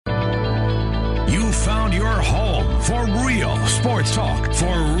your home for real sports talk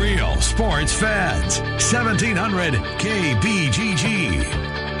for real sports fans. 1700 KBGG.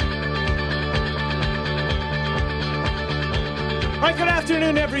 All right, good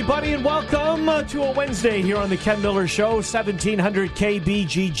afternoon, everybody, and welcome to a Wednesday here on the Ken Miller Show, 1700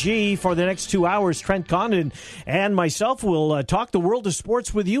 KBGG. For the next 2 hours, Trent Condon and myself will talk the world of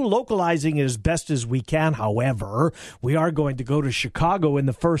sports with you, localizing it as best as we can. However, we are going to go to Chicago in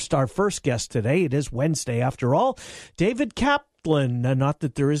our first guest today. It is Wednesday, after all. David Kaplan. Not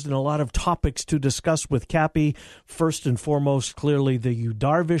that there isn't a lot of topics to discuss with Cappy. First and foremost, clearly the Yu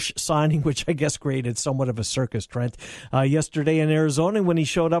Darvish signing, which I guess created somewhat of a circus, Trent. Yesterday in Arizona when he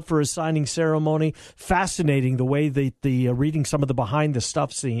showed up for his signing ceremony. Fascinating the way the reading some of the behind the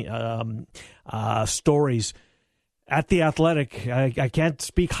stuff stories at The Athletic. I can't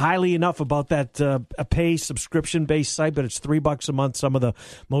speak highly enough about that a pay subscription-based site, but it's $3 a month. Some of the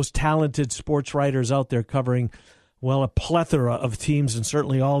most talented sports writers out there covering, well, a plethora of teams, and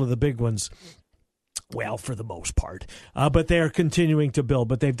certainly all of the big ones. Well, for the most part. But they are continuing to build.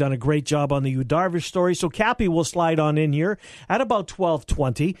 But they've done a great job on the Yu Darvish story. So Cappy will slide on in here at about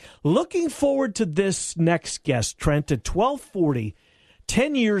 12:20. Looking forward to this next guest, Trent, at 12:40.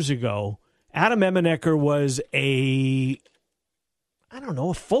 10 years ago, Adam Emenecker was a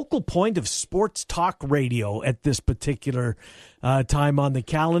focal point of sports talk radio at this particular time on the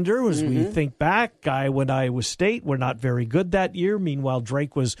calendar. As we think back, I went Iowa State. We're not very good that year. Meanwhile,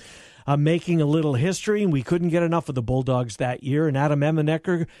 Drake was making a little history, and we couldn't get enough of the Bulldogs that year. And Adam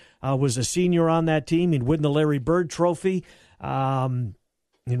Emenecker was a senior on that team. He'd win the Larry Bird Trophy. And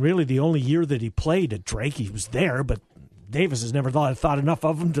really the only year that he played at Drake, he was there, but Davis has never thought enough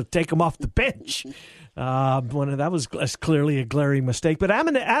of him to take him off the bench. That was clearly a glaring mistake. But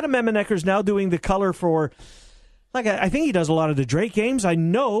Adam Emenecker is now doing the color for, I think he does a lot of the Drake games. I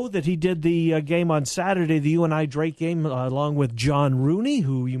know that he did the game on Saturday, the UNI Drake game, along with John Rooney,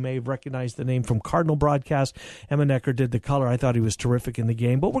 who you may have recognized the name from Cardinal broadcast. Emenecker did the color. I thought he was terrific in the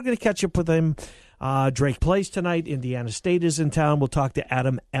game. But we're going to catch up with him. Drake plays tonight. Indiana State is in town. We'll talk to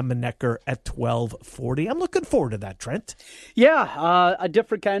Adam Emenecker at 12:40. I'm looking forward to that, Trent. Yeah, a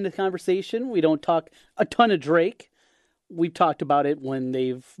different kind of conversation. We don't talk a ton of Drake. We've talked about it when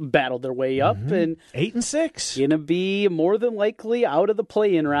they've battled their way up. And 8-6. Going to be more than likely out of the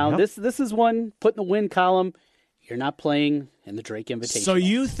play-in round. Yep. This is one, put in the win column. You're not playing in the Drake Invitational. So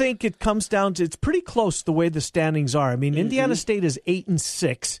you think it comes down to, it's pretty close the way the standings are. I mean, Indiana State is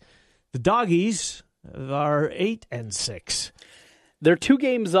 8-6. The Doggies are 8-6. They're 2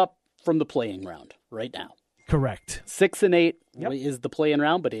 games up from the playing round right now. Correct. 6-8 is the playing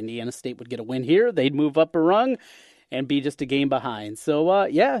round, but Indiana State would get a win here. They'd move up a rung and be just a game behind. So,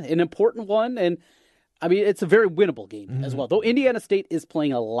 an important one. And, I mean, it's a very winnable game as well. Though Indiana State is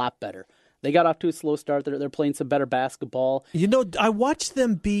playing a lot better. They got off to a slow start. They're playing some better basketball. You know, I watched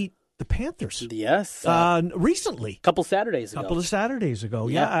them beat the Panthers. Yes. Recently. A couple of Saturdays ago.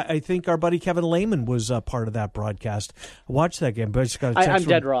 Yeah, I think our buddy Kevin Lehman was part of that broadcast. I watched that game, but I just got a text I'm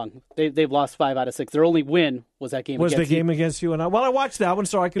dead wrong. They've lost 5 out of 6. Their only win was that game was against the game against you and I. Well, I watched that one,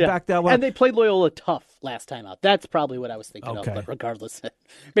 so I could back that one. And they played Loyola tough last time out. That's probably what I was thinking of, but regardless,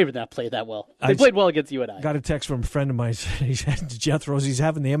 maybe they're not played that well. They played well against you and I. Got a text from a friend of mine. He said Jethro's, he's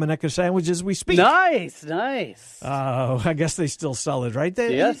having the Emenecker sandwich as we speak. Nice. I guess they still sell it, right?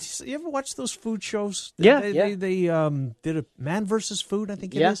 Yes. You ever watch those food shows? They did a Man versus Food, I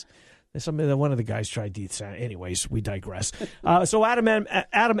think it is. One of the guys tried to eat sandwich. Anyways, we digress. So Adam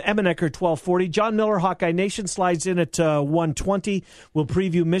Emenecker, 12:40. John Miller, Hawkeye Nation, slides in at 1:20. We'll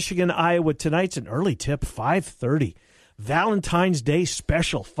preview Michigan, Iowa tonight. It's an early tip, 5:30. Valentine's Day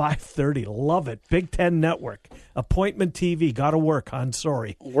special, 5:30. Love it. Big Ten Network. Appointment TV. Got to work, hon.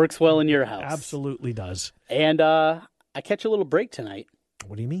 Sorry. Works well in your house. Absolutely does. And I catch a little break tonight.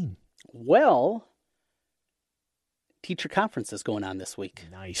 What do you mean? Well, teacher conference is going on this week.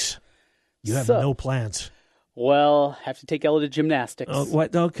 Nice. You have no plans. Well, have to take Ella to gymnastics. Oh,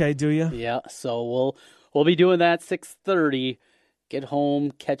 what? Okay, do you? Yeah, so we'll be doing that 6:30. Get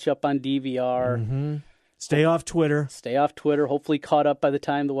home, catch up on DVR. Stay off Twitter. Hopefully caught up by the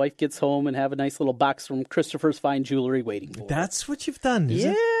time the wife gets home and have a nice little box from Christopher's Fine Jewelry waiting for her. That's what you've done, is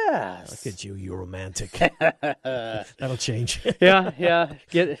it? Yes. Look at you, you're romantic. That'll change. Yeah.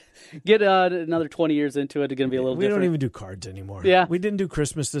 Get another 20 years into it. It's going to be a little different. We don't even do cards anymore. Yeah. We didn't do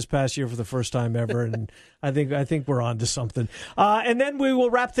Christmas this past year for the first time ever, and I think we're on to something. And then we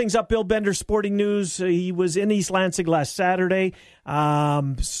will wrap things up. Bill Bender, Sporting News. He was in East Lansing last Saturday.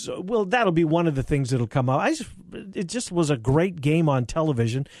 That'll be one of the things that'll come out. It just was a great game on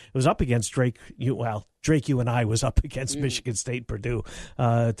television. It was up against Drake. Drake, you and I was up against Michigan State, Purdue,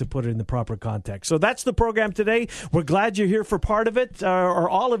 to put it in the proper context. So that's the program today. We're glad you're here for part of it, or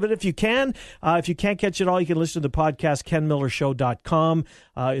all of it if you can. If you can't catch it all, you can listen to the podcast. KenMillerShow.com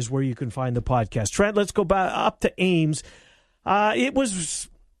is where you can find the podcast. Trent, let's go back up to Ames. It was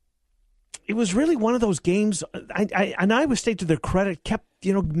really one of those games. And Iowa State, to their credit, kept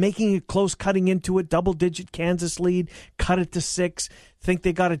making it close, cutting into it. Double-digit Kansas lead, cut it to 6. Think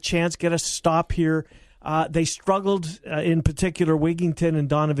they got a chance, get a stop here. They struggled, in particular, Wigington and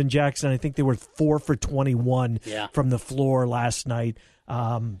Donovan Jackson. I think they were 4 for 21 from the floor last night.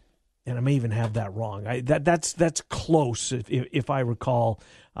 And I may even have that wrong. That's close, if I recall.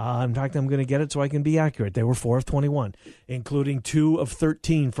 In fact, I'm going to get it so I can be accurate. They were 4 of 21, including 2 of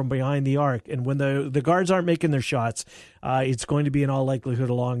 13 from behind the arc. And when the guards aren't making their shots, it's going to be in all likelihood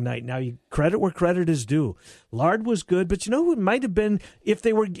a long night. Now, you credit where credit is due. Lard was good, but you know who it might have been if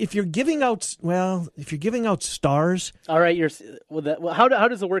you're giving out stars. All right, how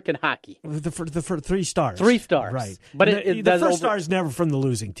does it work in hockey? For 3 stars. 3 stars, right? But the first star is never from the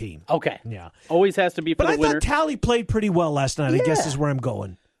losing team. Okay, yeah, always has to be for the winner. But I thought Tally played pretty well last night. Yeah. I guess is where I'm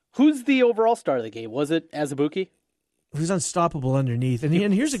going. Who's the overall star of the game? Was it Azubuike? He was unstoppable underneath. And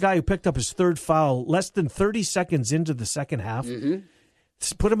here's a guy who picked up his 3rd foul less than 30 seconds into the second half. Mm-hmm.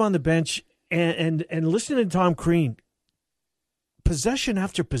 Put him on the bench and listen to Tom Crean. Possession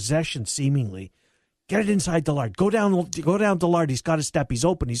after possession, seemingly. Get it inside Dillard. Go down Dillard. He's got a step. He's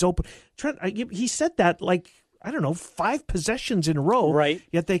open. Trent, he said that 5 possessions in a row. Right.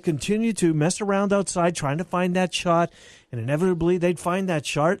 Yet they continue to mess around outside trying to find that shot. And inevitably they'd find that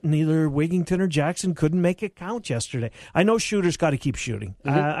shot, and either Wigington or Jackson couldn't make it count yesterday. I know shooters got to keep shooting.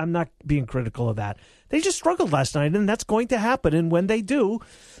 Mm-hmm. I'm not being critical of that. They just struggled last night, and that's going to happen. And when they do,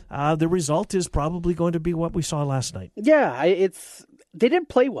 the result is probably going to be what we saw last night. Yeah, they didn't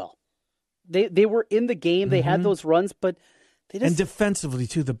play well. They were in the game. They had those runs, but they just... And defensively,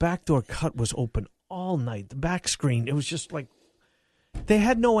 too, the backdoor cut was open all night. The back screen, it was just like they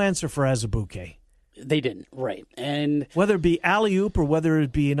had no answer for Azubuike. They didn't, right. And whether it be alley-oop or whether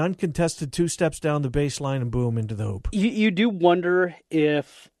it be an uncontested 2 steps down the baseline and boom into the hoop. You do wonder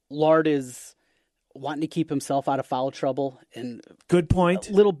if Lard is wanting to keep himself out of foul trouble. And good point.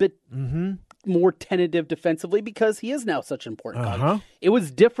 A little bit more tentative defensively because he is now such an important guy. It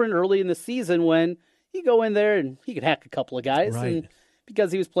was different early in the season when you go in there and he could hack a couple of guys and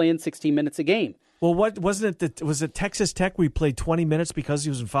because he was playing 16 minutes a game. Well, was it Texas Tech where he played 20 minutes because he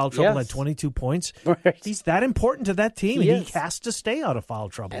was in foul trouble and had 22 points? Right. He's that important to that team, he has to stay out of foul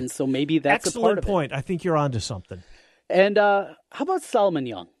trouble. And so maybe that's excellent a part of point. it. I think you're onto something. And how about Solomon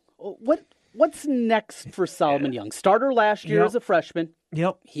Young? What's next for Solomon Young? Starter last year as a freshman.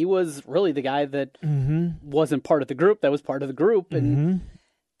 Yep. He was really the guy that wasn't part of the group. That was part of the group. And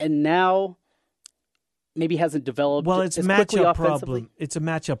now maybe hasn't developed it's as a quickly matchup offensively. problem. It's a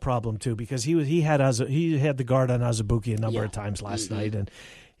matchup problem too because he had the guard on Azubuike a number of times last night, and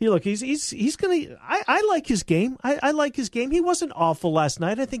he's gonna. I like his game. I like his game. He wasn't awful last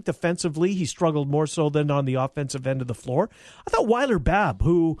night. I think defensively he struggled more so than on the offensive end of the floor. I thought Weiler Babb,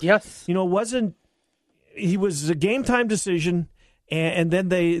 who wasn't. He was a game time decision, and then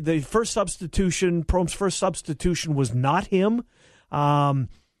the first substitution, Prohm's first substitution was not him.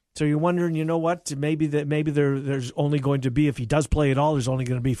 So you're wondering, you know what? Maybe there's only going to be, if he does play at all, there's only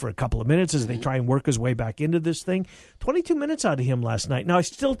going to be for a couple of minutes as they try and work his way back into this thing. 22 minutes out of him last night. Now, I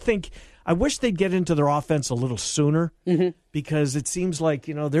still think, I wish they'd get into their offense a little sooner because it seems like,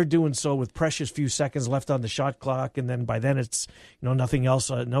 they're doing so with precious few seconds left on the shot clock, and then by then it's, nothing else,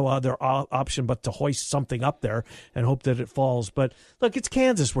 no other option but to hoist something up there and hope that it falls. But look, it's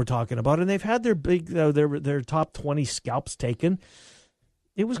Kansas we're talking about, and they've had their big, their top 20 scalps taken.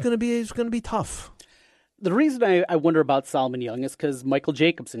 It was going to be tough. The reason I wonder about Solomon Young is because Michael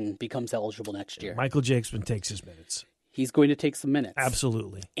Jacobson becomes eligible next year. Michael Jacobson takes his minutes. He's going to take some minutes.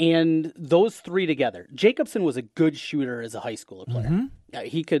 Absolutely. And those 3 together. Jacobson was a good shooter as a high schooler player.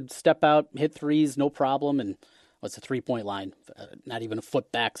 He could step out, hit threes, no problem, and what's a 3-point line? Not even a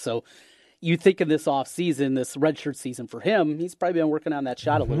foot back. So you think in this offseason, this redshirt season for him, he's probably been working on that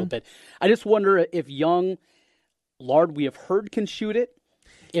shot a little bit. I just wonder if Young, Lard, we have heard, can shoot it.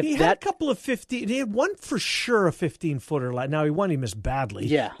 He had a couple of 15. He had one for sure, a 15-footer. Now, he missed badly.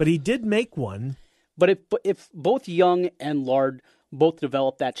 Yeah. But he did make one. But if both Young and Lard both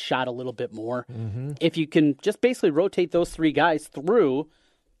develop that shot a little bit more, if you can just basically rotate those 3 guys through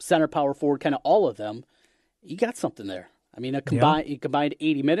center, power forward, kind of all of them, you got something there. I mean, you combined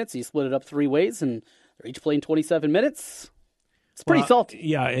 80 minutes. You split it up 3 ways, and they're each playing 27 minutes. It's pretty salty.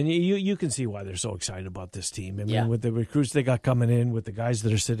 Yeah, and you can see why they're so excited about this team. I mean, Yeah. with the recruits they got coming in, with the guys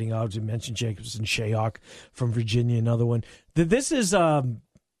that are sitting out. You mentioned Jacobson, Shayok from Virginia, another one. This is a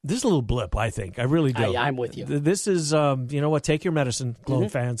little blip, I think. I really do. I'm with you. This is, you know what? Take your medicine, Clone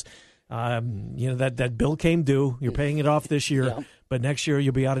fans. You know that bill came due. You're paying it off this year, Yeah. but next year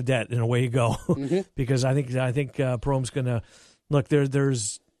you'll be out of debt, and away you go. Because I think Prome's going to look.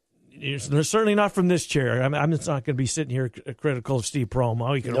 There's certainly not from this chair. I'm just not going to be sitting here critical of Steve Prohm.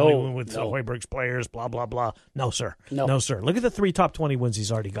 Oh, he can only win with Hoiberg's players. Blah blah blah. No sir. No sir. Look at the 3 top 20 wins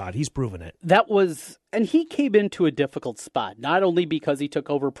he's already got. He's proven it. And he came into a difficult spot, not only because he took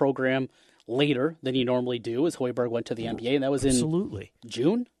over a program later than he normally do, as Hoiberg went to the NBA, and that was in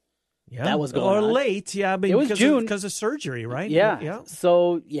June. Yeah, that was going on. Late. Yeah, but it was June because of surgery, right? Yeah.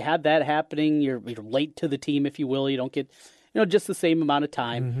 So you had that happening. You're late to the team, if you will. You don't get, just the same amount of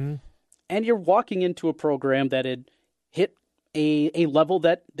time, and you're walking into a program that had hit a level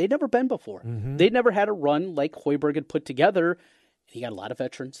that they'd never been before. They'd never had a run like Hoiberg had put together. He got a lot of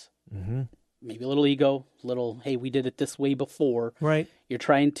veterans. Maybe a little ego, hey, we did it this way before. Right. You're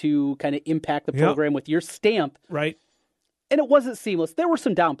trying to kind of impact the program with your stamp. Right. And it wasn't seamless. There were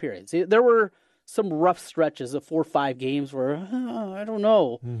some down periods. There were some rough stretches of 4 or 5 games where, I don't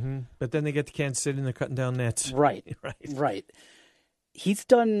know. But then they get to Kansas City and they're cutting down nets. Right. He's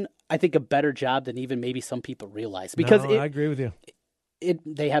done, I think, a better job than even maybe some people realize. Because I agree with you.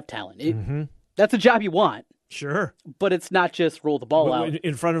 They have talent. That's a job you want. Sure. But it's not just roll the ball out.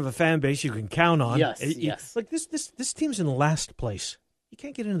 In front of a fan base you can count on. Yes. Like this team's in last place. You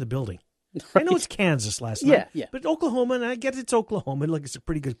can't get into the building. Right. I know it's Kansas last night. Yeah. But Oklahoma, and I get it's Oklahoma. Like, it's a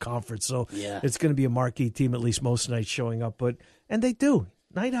pretty good conference, so it's going to be a marquee team at least most nights showing up. And they do,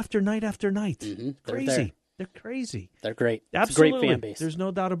 night after night after night. Crazy. They're crazy. They're great. Absolutely. It's a great fan base. There's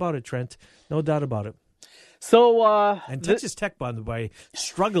no doubt about it, Trent. No doubt about it. So, and Texas Tech, by the way,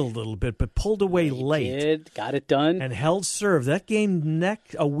 struggled a little bit, but pulled away late. Got it done. And held serve. That game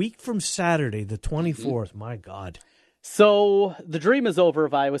a week from Saturday, the 24th. My God. So the dream is over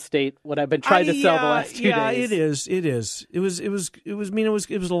of Iowa State. What I've been trying to sell the last 2 days. Yeah, it is. It is. It was. I mean, it was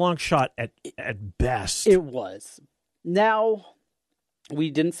a long shot at best. It was. Now, we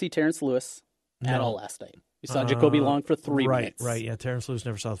didn't see Terrence Lewis at all last night. We saw Jacoby Long for 3 minutes. Right. Yeah, Terrence Lewis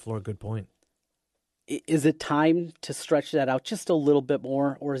never saw the floor. Good point. Is it time to stretch that out just a little bit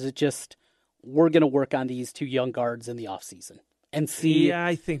more, or is it just we're going to work on these 2 young guards in the offseason? And see,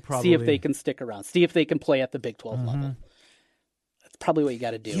 I think probably see if they can stick around. See if they can play at the Big 12 level. That's probably what you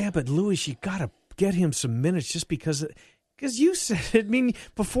got to do. Yeah, but Lewis, you got to get him some minutes just because you said it. I mean,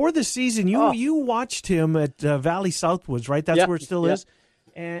 before the season, you watched him at Valley Southwoods, right? That's where it still is.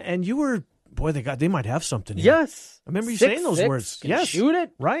 And you were, they might have something here. Yes, I remember you saying those words. Yes, shoot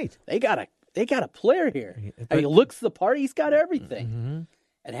it. Right. They got a player here. I mean, looks the part. He's got everything.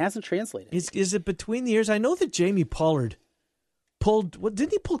 It hasn't translated. Is it between the years? I know that Jamie Pollard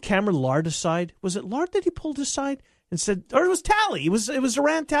didn't he pull Cameron Lard aside? Was it Lard that he pulled aside and said, or it was Talley? It was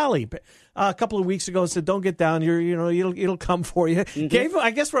Durant Talley a couple of weeks ago and said, "Don't get down. It'll come for you." Gave him,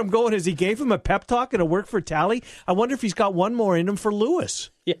 I guess where I'm going is he gave him a pep talk and it worked for Talley. I wonder if he's got one more in him for Lewis.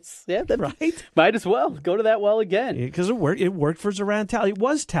 Yes, yeah, right. Might as well go to that well again because it worked. It worked for Durant Talley. It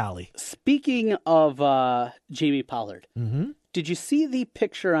was Talley. Speaking of Jamie Pollard, did you see the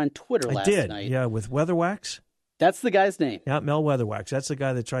picture on Twitter last night? Yeah, with Weatherwax. That's the guy's name. Yeah, Mel Weatherwax. That's the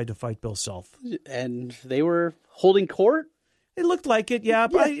guy that tried to fight Bill Self. And they were holding court? It looked like it, yeah.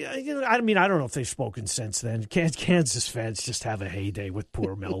 But I mean, I don't know if they've spoken since then. Kansas fans just have a heyday with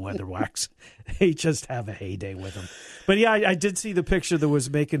poor Mel Weatherwax. They just have a heyday with him. But yeah, I did see the picture that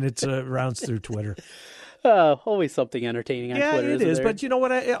was making its rounds through Twitter. Always something entertaining on Twitter. Yeah, it is. But you know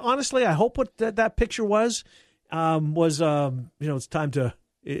what? Honestly, I hope what that picture was it's time to.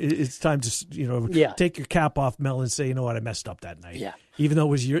 It's time to take your cap off, Mel, and say, you know what, I messed up that night. Yeah. Even though it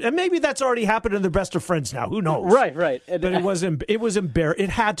was and maybe that's already happened and they're best of friends now. Who knows? Right. But it was embarrassing.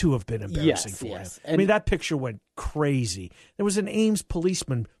 It had to have been embarrassing for him. I mean, that picture went crazy. There was an Ames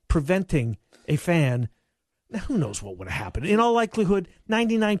policeman preventing a fan. Now, who knows what would have happened? In all likelihood,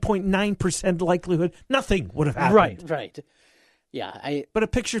 99.9% likelihood, nothing would have happened. Right. Yeah, but a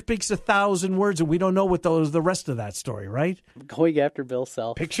picture speaks 1,000 words, and we don't know what the rest of that story, right? Going after Bill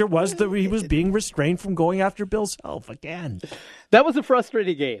Self. Picture was that he was being restrained from going after Bill Self again. That was a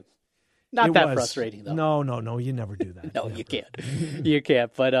frustrating game. Not that frustrating, though. No, you never do that. No, you can't. You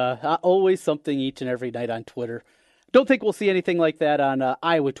can't. But always something each and every night on Twitter. Don't think we'll see anything like that on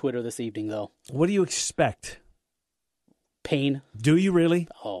Iowa Twitter this evening, though. What do you expect? Pain. Do you really?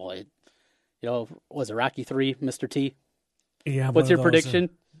 Oh, was it Rocky III, Mr. T? Yeah. What's your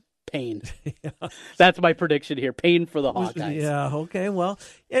prediction? pain. That's my prediction here. Pain for the Hawkeyes. Yeah, okay, well.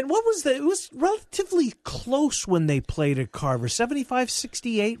 And what was it was relatively close when they played at Carver,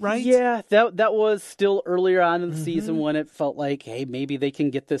 75-68, right? Yeah, that was still earlier on in the season when it felt like, hey, maybe they can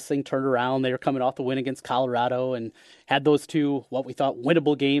get this thing turned around. They were coming off the win against Colorado and had those two, what we thought,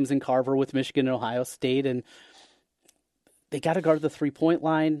 winnable games in Carver with Michigan and Ohio State, and they got to guard the three-point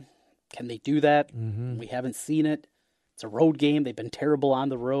line. Can they do that? We haven't seen it. It's a road game. They've been terrible on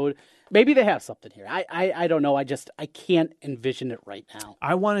the road. Maybe they have something here. I don't know. I can't envision it right now.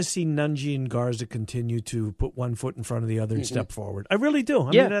 I want to see Nunji and Garza continue to put one foot in front of the other and step forward. I really do.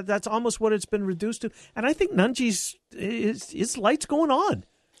 I mean, that's almost what it's been reduced to. And I think Nunji's his light's going on.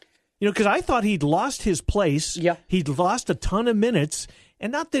 You know, because I thought he'd lost his place. Yeah. He'd lost a ton of minutes.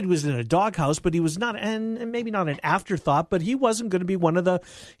 And not that he was in a doghouse, but he was not, and maybe not an afterthought, but he wasn't going to be one of the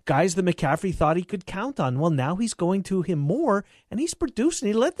guys that McCaffrey thought he could count on. Well, now he's going to him more, and he's producing.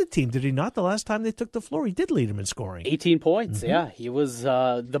 He led the team, did he not? The last time they took the floor, he did lead him in scoring. 18 points, yeah. He was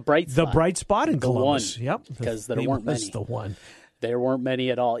the bright spot. The bright spot in Columbus. One, yep. Because there weren't many. The one. There weren't many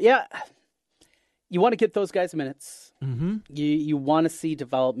at all. Yeah. You want to get those guys minutes. You want to see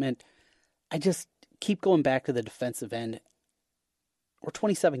development. I just keep going back to the defensive end. We're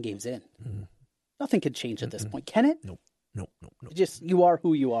 27 games in. Nothing can change at this point, can it? No. Just you are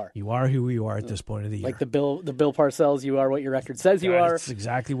who you are. You are who you are at this point of the year. Like the Bill Parcells, you are what your record says you are. That's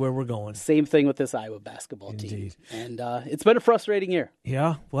exactly where we're going. Same thing with this Iowa basketball team. And it's been a frustrating year.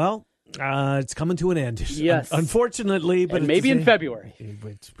 Yeah, well, it's coming to an end. Yes. Unfortunately. But and maybe in February.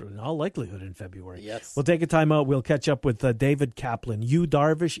 It's in all likelihood in February. Yes. We'll take a time out. We'll catch up with David Kaplan. Yu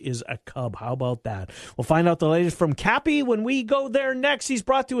Darvish is a Cub. How about that? We'll find out the latest from Cappy when we go there next. He's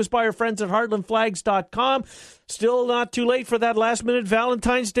brought to us by our friends at HeartlandFlags.com. Still not too late for that last-minute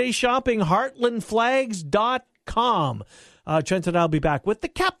Valentine's Day shopping. HeartlandFlags.com. Trent and I'll be back with the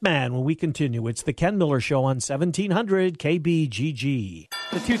Capman when we continue. It's the Ken Miller Show on 1700 KBGG.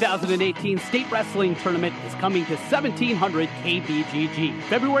 The 2018 State Wrestling Tournament is coming to 1700 KBGG,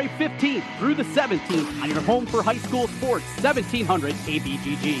 February 15th through the 17th on your home for high school sports, 1700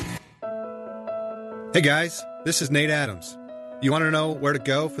 KBGG. Hey guys, this is Nate Adams. You want to know where to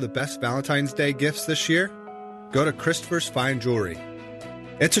go for the best Valentine's Day gifts this year? Go to Christopher's Fine Jewelry.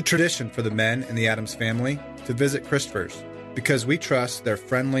 It's a tradition for the men in the Adams family to visit Christopher's because we trust their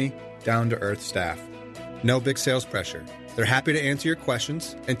friendly, down-to-earth staff. No big sales pressure. They're happy to answer your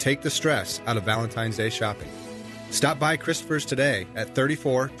questions and take the stress out of Valentine's Day shopping. Stop by Christopher's today at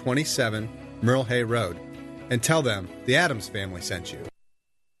 3427 Merle Hay Road and tell them the Adams family sent you.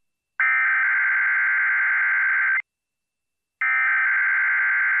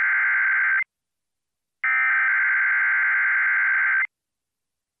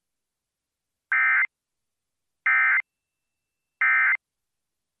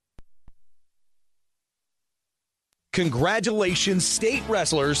 Congratulations, state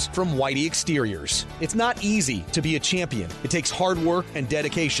wrestlers from Whitey Exteriors. It's not easy to be a champion. It takes hard work and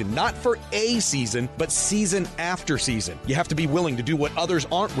dedication, not for a season, but season after season. You have to be willing to do what others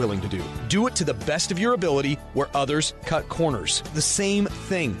aren't willing to do. Do it to the best of your ability where others cut corners. The same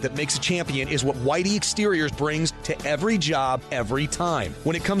thing that makes a champion is what Whitey Exteriors brings to every job, every time.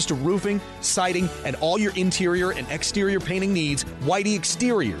 When it comes to roofing, siding, and all your interior and exterior painting needs, Whitey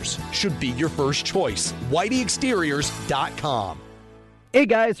Exteriors should be your first choice. WhiteyExteriors.com. Hey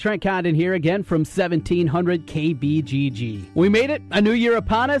guys, Trent Condon here again from 1700 KBGG. We made it, a new year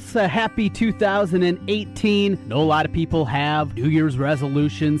upon us, a happy 2018. I know a lot of people have New Year's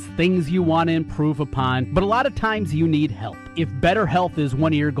resolutions, things you want to improve upon, but a lot of times you need help. If better health is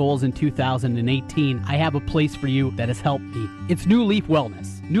one of your goals in 2018, I have a place for you that has helped me. It's New Leaf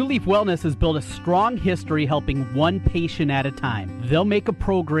Wellness. New Leaf Wellness has built a strong history helping one patient at a time. They'll make a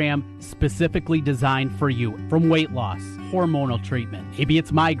program specifically designed for you, from weight loss, hormonal treatment, maybe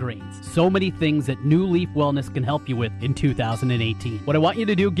it's migraines, so many things that New Leaf Wellness can help you with in 2018. What I want you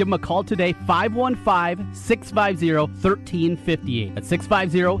to do, give them a call today, 515-650-1358. That's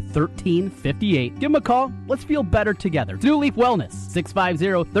 650-1358. Give them a call. Let's feel better together. It's New Leaf Wellness,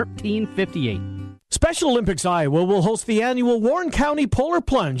 650-1358. Special Olympics Iowa will host the annual Warren County Polar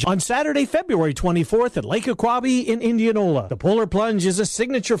Plunge on Saturday, February 24th at Lake Aquabi in Indianola. The Polar Plunge is a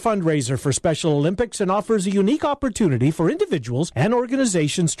signature fundraiser for Special Olympics and offers a unique opportunity for individuals and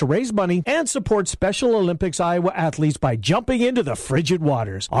organizations to raise money and support Special Olympics Iowa athletes by jumping into the frigid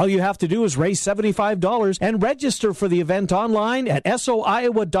waters. All you have to do is raise $75 and register for the event online at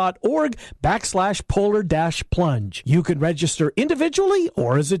soiowa.org/polar-plunge. You can register individually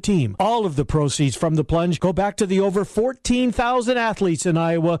or as a team. All of the proceeds from from the Plunge go back to the over 14,000 athletes in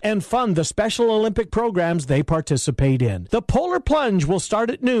Iowa and fund the Special Olympic programs they participate in. The Polar Plunge will start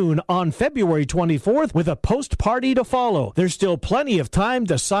at noon on February 24th with a post-party to follow. There's still plenty of time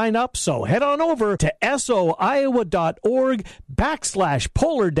to sign up, so head on over to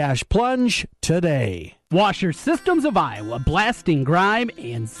soiowa.org/polar-plunge today. Washer Systems of Iowa, blasting grime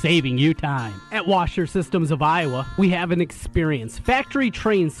and saving you time. At Washer Systems of Iowa, we have an experienced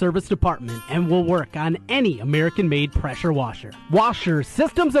factory-trained service department and will work on any American-made pressure washer. Washer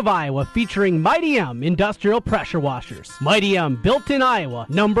Systems of Iowa featuring Mighty M industrial pressure washers. Mighty M, built in Iowa,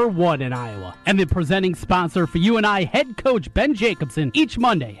 #1 in Iowa. And the presenting sponsor for you and I, head coach Ben Jacobson, each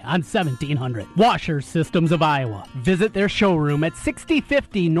Monday on 1700. Washer Systems of Iowa. Visit their showroom at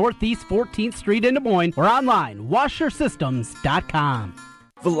 6050 Northeast 14th Street in Des Moines, or online, washersystems.com.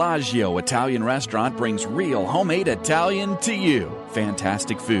 Villaggio Italian Restaurant brings real homemade Italian to you.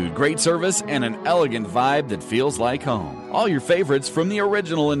 Fantastic food, great service, and an elegant vibe that feels like home. All your favorites from the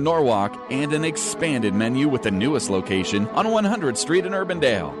original in Norwalk and an expanded menu with the newest location on 100th Street in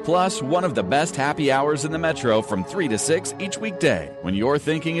Urbandale. Plus, one of the best happy hours in the metro from 3 to 6 each weekday. When you're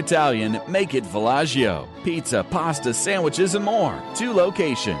thinking Italian, make it Villaggio. Pizza, pasta, sandwiches, and more. 2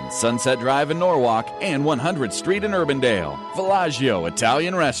 locations, Sunset Drive in Norwalk and 100th Street in Urbandale. Villaggio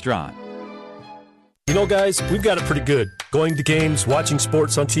Italian Restaurant. You know, guys, we've got it pretty good. Going to games, watching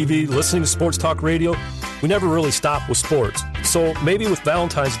sports on TV, listening to sports talk radio. We never really stop with sports. So maybe with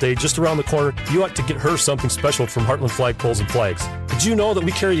Valentine's Day just around the corner, you ought to get her something special from Heartland Flagpoles and Flags. Did you know that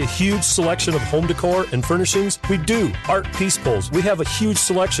we carry a huge selection of home decor and furnishings? We do. Art Peace Poles. We have a huge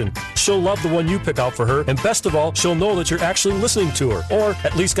selection. She'll love the one you pick out for her, and best of all, she'll know that you're actually listening to her, or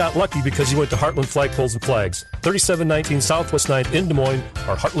at least got lucky because you went to Heartland Flagpoles and Flags, 3719 Southwest 9th in Des Moines,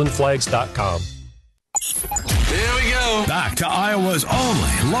 or heartlandflags.com. Here we go. Back to Iowa's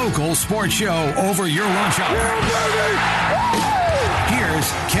only local sports show over your lunch hour.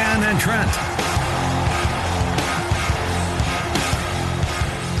 Here's Ken and Trent.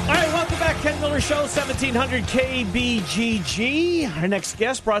 All right, welcome back. Ken Miller Show, 1700 KBGG. Our next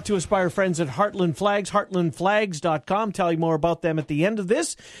guest brought to us by our friends at Heartland Flags, heartlandflags.com. Tell you more about them at the end of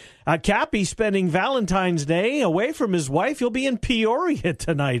this. Cappy's spending Valentine's Day away from his wife. He'll be in Peoria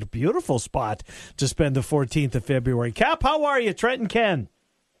tonight. Beautiful spot to spend the 14th of February. Cap, how are you? Trent and Ken.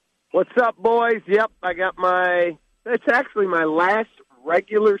 What's up, boys? Yep, I got it's actually my last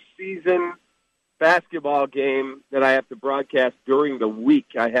regular season basketball game that I have to broadcast during the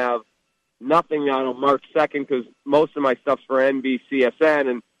week. I have nothing on March 2nd because most of my stuff's for NBCSN,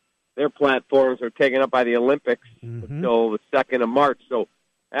 and their platforms are taken up by the Olympics until the 2nd of March. So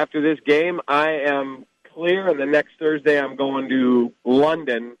after this game, I am clear, and the next Thursday I'm going to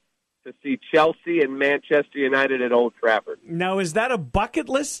London to see Chelsea and Manchester United at Old Trafford. Now, is that a bucket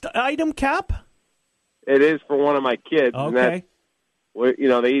list item, Cap? It is for one of my kids. Okay.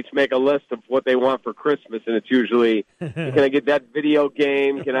 And they each make a list of what they want for Christmas, and it's usually, can I get that video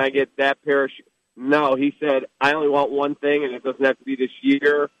game? Can I get that pair of shoes? No, he said, I only want one thing, and it doesn't have to be this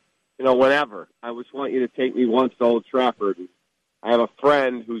year, whenever. I just want you to take me once to Old Trafford. I have a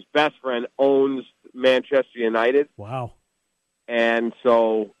friend whose best friend owns Manchester United. Wow. And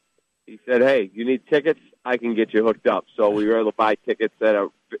so he said, hey, you need tickets? I can get you hooked up. So we were able to buy tickets at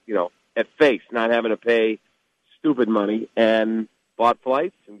at face, not having to pay stupid money, and bought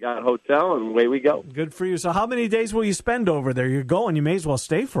flights and got a hotel, and away we go. Good for you. So how many days will you spend over there? You're going. You may as well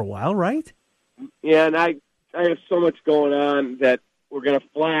stay for a while, right? Yeah, and I have so much going on that we're going to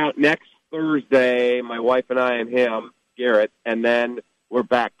fly out next Thursday, my wife and I and him, Garrett, and then we're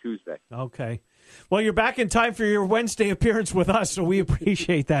back Tuesday. Okay. Well, you're back in time for your Wednesday appearance with us, so we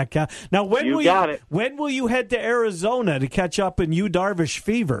appreciate that, Cal. Now, when will you head to Arizona to catch up in Yu Darvish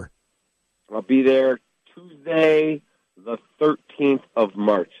fever? I'll be there Tuesday, the 13th of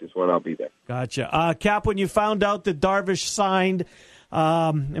March is when I'll be there. Gotcha. Cap, when you found out that Darvish signed,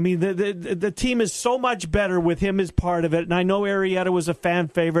 the team is so much better with him as part of it, and I know Arrieta was a fan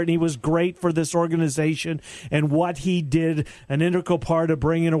favorite, and he was great for this organization and what he did, an integral part of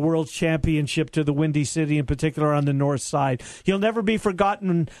bringing a world championship to the Windy City, in particular on the north side. He'll never be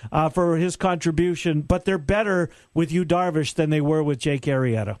forgotten for his contribution, but they're better with Yu Darvish than they were with Jake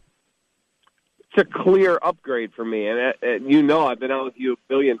Arrieta. It's a clear upgrade for me, and I've been out with you a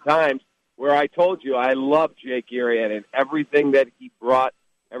billion times, where I told you I love Jake Arrieta and everything that he brought,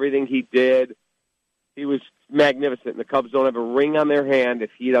 everything he did. He was magnificent, and the Cubs don't have a ring on their hand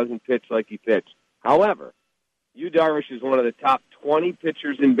if he doesn't pitch like he pitched. However, Yu Darvish is one of the top 20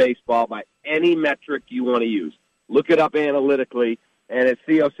 pitchers in baseball by any metric you want to use. Look it up analytically, and as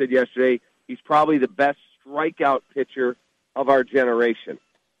Theo said yesterday, he's probably the best strikeout pitcher of our generation.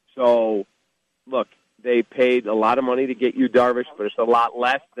 So look, they paid a lot of money to get Yu Darvish, but it's a lot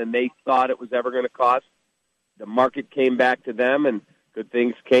less than they thought it was ever going to cost. The market came back to them, and good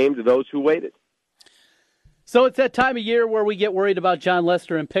things came to those who waited. So it's that time of year where we get worried about John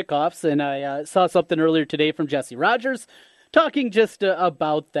Lester and pickoffs, and I saw something earlier today from Jesse Rogers talking just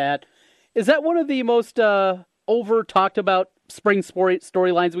about that. Is that one of the most over-talked about spring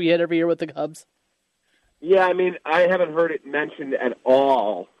storylines we get every year with the Cubs? Yeah, I mean, I haven't heard it mentioned at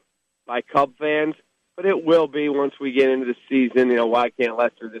all by Cub fans, but it will be once we get into the season. Why can't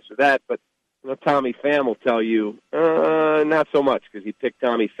Lester this or that? But Tommy Pham will tell you, not so much, because he picked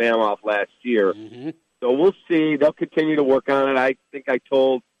Tommy Pham off last year. Mm-hmm. So we'll see. They'll continue to work on it. I think I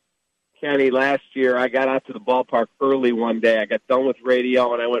told Kenny last year, I got out to the ballpark early one day. I got done with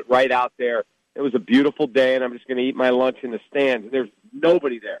radio, and I went right out there. It was a beautiful day, and I'm just going to eat my lunch in the stands. There's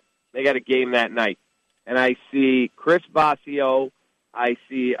nobody there. They got a game that night. And I see Chris Bosio. I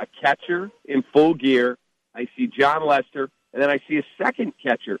see a catcher in full gear. I see John Lester. And then I see a second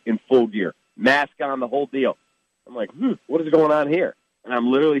catcher in full gear. Mask on, the whole deal. I'm like, what is going on here? And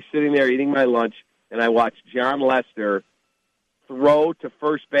I'm literally sitting there eating my lunch, and I watch John Lester throw to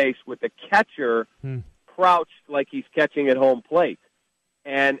first base with the catcher crouched like he's catching at home plate.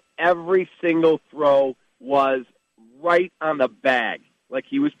 And every single throw was right on the bag, like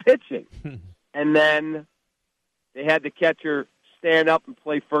he was pitching. And then they had the catcher stand up and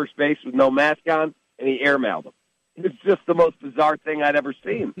play first base with no mask on, and he airmailed him. It's just the most bizarre thing I'd ever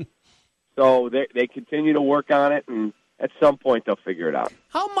seen. So they continue to work on it, and at some point they'll figure it out.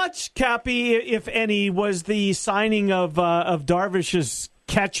 How much, Cappy, if any, was the signing of Darvish's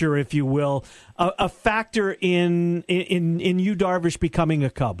catcher, if you will, a factor in Yu Darvish becoming a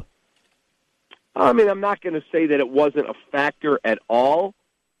Cub? I mean, I'm not going to say that it wasn't a factor at all,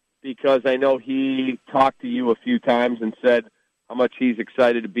 because I know he talked to you a few times and said how much he's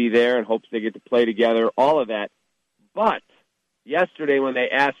excited to be there and hopes they get to play together, all of that. But yesterday when they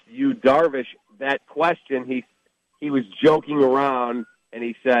asked Yu Darvish that question, he was joking around, and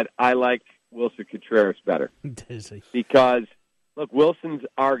he said, I like Wilson Contreras better. Does he? Because, look, Wilson's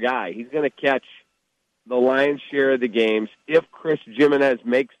our guy. He's going to catch the lion's share of the games. If Chris Jimenez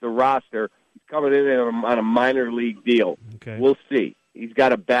makes the roster, he's coming in on a minor league deal. Okay. We'll see. He's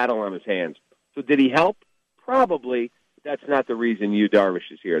got a battle on his hands. So did he help? Probably. That's not the reason Yu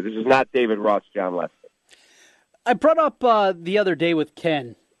Darvish is here. This is not David Ross, John Lester. I brought up the other day with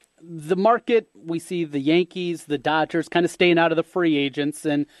Ken, the market, we see the Yankees, the Dodgers kind of staying out of the free agents,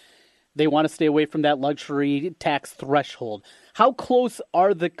 and they want to stay away from that luxury tax threshold. How close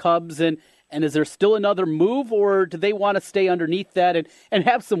are the Cubs, and is there still another move, or do they want to stay underneath that and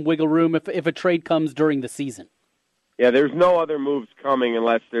have some wiggle room if a trade comes during the season? Yeah, there's no other moves coming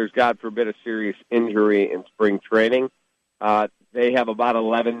unless there's, God forbid, a serious injury in spring training. They have about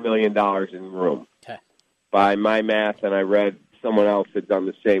 $11 million in room. Okay. By my math, and I read someone else had done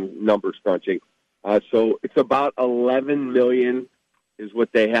the same numbers crunching. So it's about $11 million is what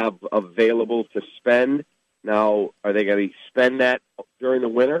they have available to spend. Now, are they going to spend that during the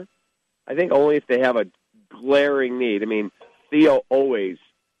winter? I think only if they have a glaring need. I mean, Theo always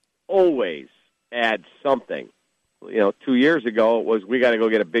adds something. 2 years ago it was, we got to go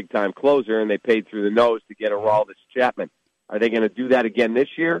get a big-time closer, and they paid through the nose to get Aroldis Chapman. Are they going to do that again this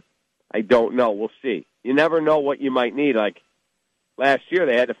year? I don't know. We'll see. You never know what you might need. Like last year,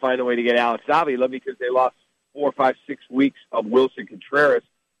 they had to find a way to get Alex Avila because they lost 4, 5, 6 weeks of Wilson Contreras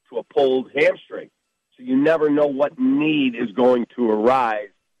to a pulled hamstring. So you never know what need is going to arise.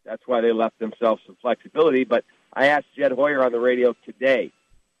 That's why they left themselves some flexibility. But I asked Jed Hoyer on the radio today,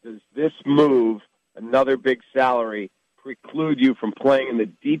 does this move, another big salary, preclude you from playing in the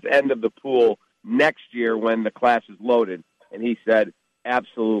deep end of the pool next year when the class is loaded? And he said,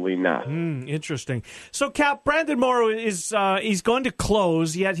 absolutely not. Interesting. So, Cap, Brandon Morrow is he's going to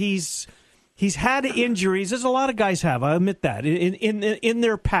close, yet he's had injuries, as a lot of guys have. I admit that in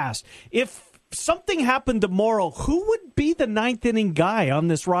their past. If something happened to Morrow, who would be the ninth inning guy on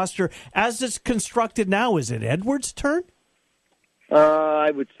this roster as it's constructed now? Is it Edwards' turn?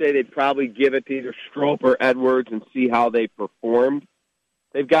 I would say they'd probably give it to either Strop or Edwards and see how they performed.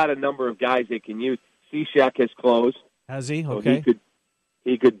 They've got a number of guys they can use. Cishek has closed. Has he? So okay.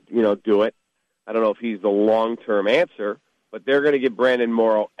 He could, do it. I don't know if he's the long-term answer, but they're going to give Brandon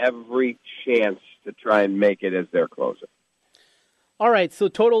Morrow every chance to try and make it as their closer. All right, so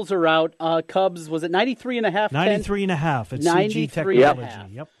totals are out. Cubs, was it 93.5? 93.5 at 93 CG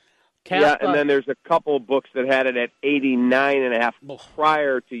Technology. Yep. Cap, yeah, and then there's a couple books that had it at 89.5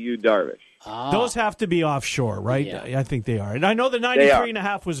 prior to Yu Darvish. Those have to be offshore, right? Yeah. I think they are. And I know the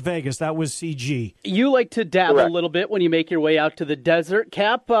 93.5 was Vegas. That was CG. You like to dabble a little bit when you make your way out to the desert,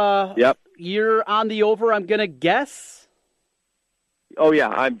 Cap. Yep. you're on the over, I'm going to guess? Oh, yeah,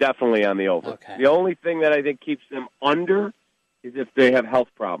 I'm definitely on the over. Okay. The only thing that I think keeps them under is if they have health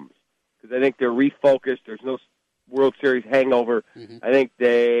problems. Because I think they're refocused. There's no World Series hangover. I think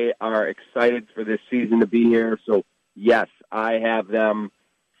they are excited for this season to be here. So, yes, I have them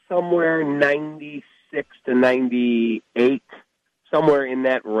somewhere 96 to 98, somewhere in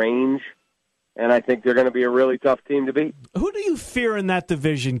that range. And I think they're going to be a really tough team to beat. Who do you fear in that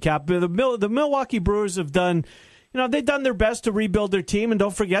division, Cap? The Milwaukee Brewers have done, they've done their best to rebuild their team, and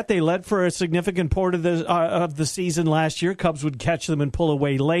don't forget they led for a significant part of the season last year. Cubs would catch them and pull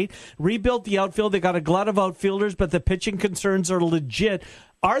away late. Rebuilt the outfield. They got a glut of outfielders, but the pitching concerns are legit.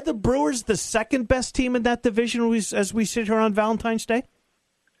 Are the Brewers the second best team in that division as we sit here on Valentine's Day?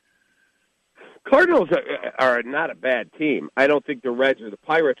 Cardinals are not a bad team. I don't think the Reds or the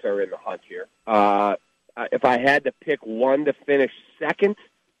Pirates are in the hunt here. If I had to pick one to finish second,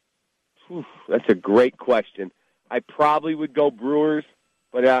 that's a great question. I probably would go Brewers,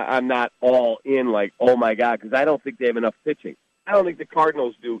 but I'm not all in like, oh, my God, because I don't think they have enough pitching. I don't think the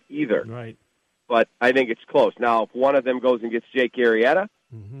Cardinals do either. Right. But I think it's close. Now, if one of them goes and gets Jake Arrieta,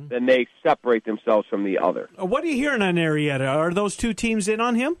 then they separate themselves from the other. What are you hearing on Arrieta? Are those two teams in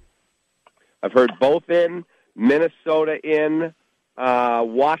on him? I've heard both in, Minnesota in,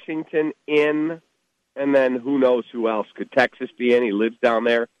 Washington in, and then who knows who else. Could Texas be in? He lives down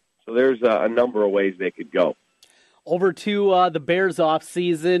there. So there's a number of ways they could go. Over to the Bears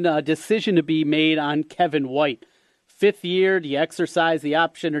offseason, decision to be made on Kevin White. 5th year, do you exercise the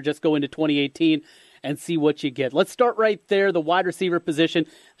option or just go into 2018 and see what you get? Let's start right there, the wide receiver position.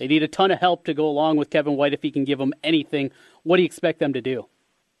 They need a ton of help to go along with Kevin White if he can give them anything. What do you expect them to do?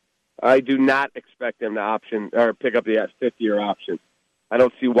 I do not expect them to option or pick up the 5th-year option. I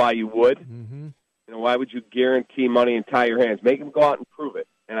don't see why you would. Why would you guarantee money and tie your hands? Make him go out and prove it.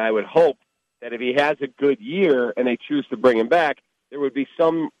 And I would hope that if he has a good year and they choose to bring him back, there would be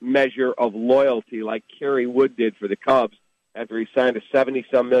some measure of loyalty like Kerry Wood did for the Cubs after he signed a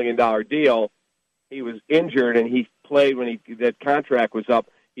 $70-some million deal. He was injured, and he played when that contract was up.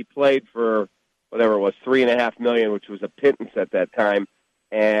 He played for whatever it was, $3.5 million, which was a pittance at that time,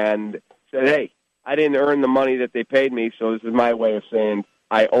 and said, hey, I didn't earn the money that they paid me, so this is my way of saying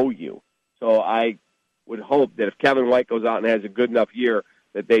I owe you. So I would hope that if Kevin White goes out and has a good enough year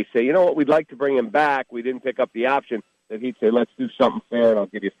that they say, you know what, we'd like to bring him back. We didn't pick up the option. That he'd say, let's do something fair, and I'll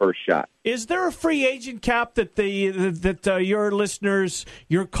give you first shot. Is there a free agent, Cap, that your listeners,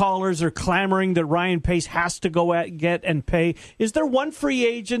 your callers are clamoring that Ryan Pace has to go get and pay? Is there one free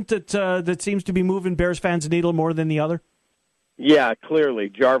agent that seems to be moving Bears fans' needle more than the other? Yeah, clearly,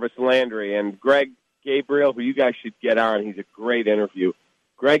 Jarvis Landry and Greg Gabriel, who you guys should get on. He's a great interview.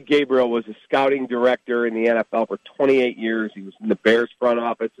 Greg Gabriel was a scouting director in the NFL for 28 years. He was in the Bears front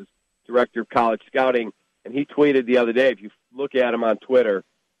office as director of college scouting. And he tweeted the other day, if you look at him on Twitter,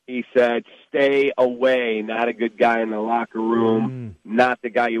 he said, stay away, not a good guy in the locker room, not the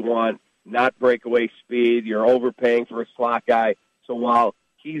guy you want, not breakaway speed, you're overpaying for a slot guy. So while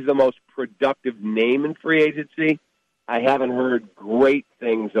he's the most productive name in free agency, I haven't heard great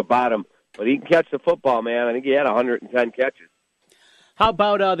things about him. But he can catch the football, man. I think he had 110 catches. How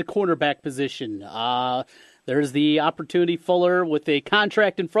about the cornerback position? There's the opportunity, Fuller, with a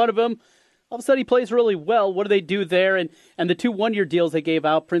contract in front of him. All of a sudden, he plays really well. What do they do there? And the 2 one-year deals they gave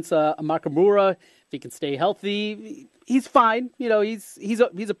out, Prince Amakamura, if he can stay healthy, he's fine. He's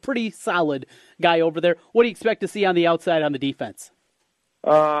a pretty solid guy over there. What do you expect to see on the outside on the defense?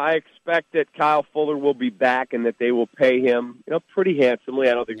 I expect that Kyle Fuller will be back and that they will pay him, pretty handsomely.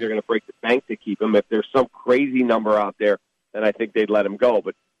 I don't think they're going to break the bank to keep him. If there's some crazy number out there, then I think they'd let him go.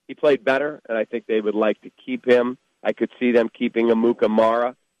 But he played better, and I think they would like to keep him. I could see them keeping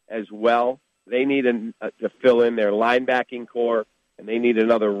Amukamara as well. They need to fill in their linebacking core, and they need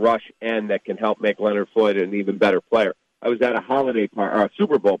another rush end that can help make Leonard Floyd an even better player. I was at a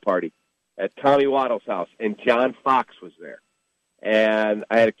Super Bowl party at Tommy Waddle's house, and John Fox was there. And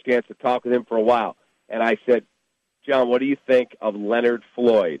I had a chance to talk with him for a while. And I said, John, what do you think of Leonard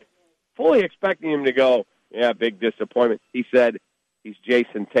Floyd? Fully expecting him to go, yeah, big disappointment. He said, he's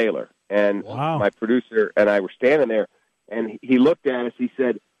Jason Taylor. And my producer and I were standing there, and he looked at us. He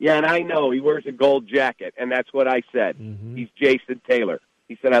said, yeah, and I know he wears a gold jacket. And that's what I said. He's Jason Taylor.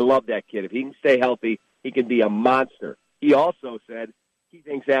 He said, I love that kid. If he can stay healthy, he can be a monster. He also said he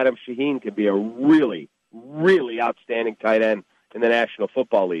thinks Adam Shaheen could be a really, really outstanding tight end in the National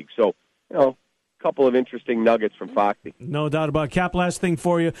Football League. So, a couple of interesting nuggets from Foxy. No doubt about it. Cap, last thing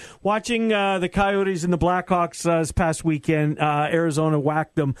for you. Watching the Coyotes and the Blackhawks this past weekend, Arizona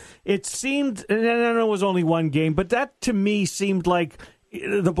whacked them. It seemed, and I know it was only one game, but that to me seemed like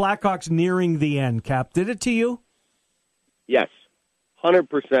the Blackhawks nearing the end, Cap, did it to you? Yes,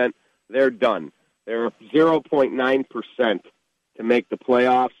 100%. They're done. They're 0.9% to make the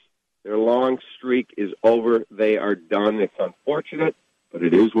playoffs. Their long streak is over. They are done. It's unfortunate, but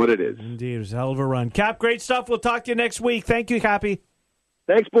it is what it is. Indeed, it was a hell of a run. Cap, great stuff. We'll talk to you next week. Thank you, Cappy.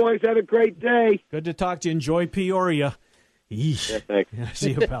 Thanks, boys. Have a great day. Good to talk to you. Enjoy Peoria. Yeesh. Yeah, thanks.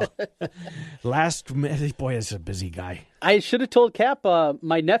 See you, pal. Boy, it's a busy guy. I should have told Cap,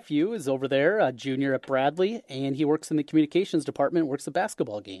 my nephew is over there, a junior at Bradley, and he works in the communications department, works the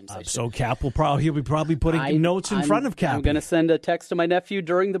basketball games. So Cap will he'll be probably putting notes in front of Cap. I'm going to send a text to my nephew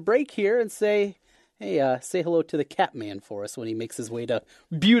during the break here and say, hey, say hello to the Cap Man for us when he makes his way to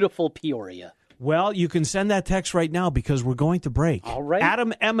beautiful Peoria. Well, you can send that text right now because we're going to break. All right.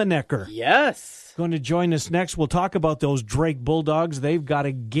 Adam Emenecker. Yes. Going to join us next. We'll talk about those Drake Bulldogs. They've got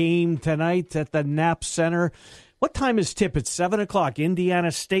a game tonight at the Knapp Center. What time is tip? It's 7 o'clock.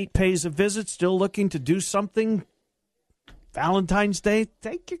 Indiana State pays a visit. Still looking to do something. Valentine's Day.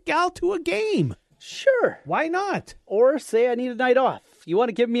 Take your gal to a game. Sure. Why not? Or say I need a night off. You want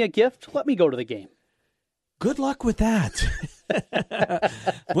to give me a gift? Let me go to the game. Good luck with that.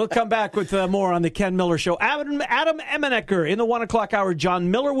 We'll come back with more on the Ken Miller Show. Adam Emenecker in the 1 o'clock hour.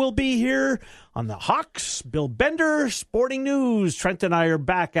 John Miller will be here on the Hawks. Bill Bender, Sporting News. Trent and I are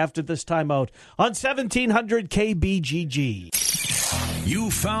back after this timeout on 1700 KBGG.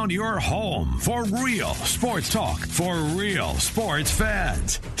 You found your home for real sports talk for real sports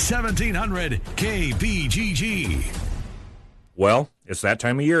fans. 1700 KBGG. Well, it's that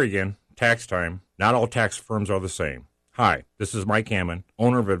time of year again. Tax time. Not all tax firms are the same. Hi, this is Mike Hammond,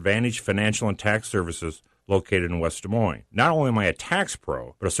 owner of Advantage Financial and Tax Services located in West Des Moines. Not only am I a tax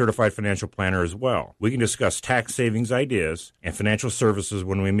pro, but a certified financial planner as well. We can discuss tax savings ideas and financial services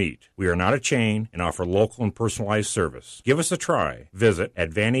when we meet. We are not a chain and offer local and personalized service. Give us a try. Visit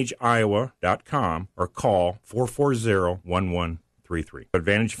AdvantageIowa.com or call 440-1133.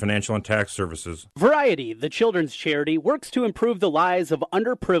 Advantage Financial and Tax Services. Variety, the children's charity, works to improve the lives of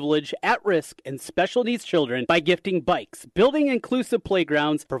underprivileged, at-risk, and special needs children by gifting bikes, building inclusive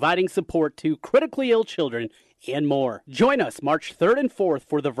playgrounds, providing support to critically ill children, and more. Join us March 3rd and 4th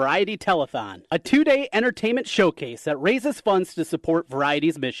for the Variety Telethon, a 2-day entertainment showcase that raises funds to support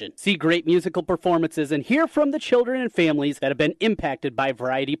Variety's mission. See great musical performances and hear from the children and families that have been impacted by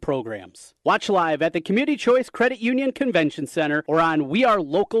Variety programs. Watch live at the Community Choice Credit Union Convention Center or on We Are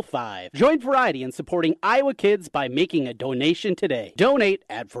Local 5. Join Variety in supporting Iowa kids by making a donation today. Donate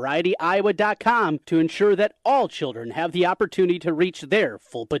at VarietyIowa.com to ensure that all children have the opportunity to reach their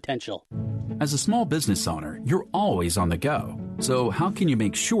full potential. As a small business owner, you're always on the go. So how can you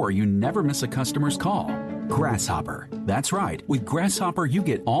make sure you never miss a customer's call? Grasshopper. That's right. With Grasshopper, you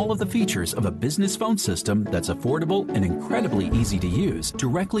get all of the features of a business phone system that's affordable and incredibly easy to use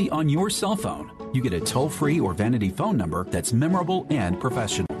directly on your cell phone. You get a toll-free or vanity phone number that's memorable and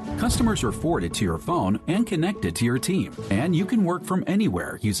professional. Customers are forwarded to your phone and connected to your team. And you can work from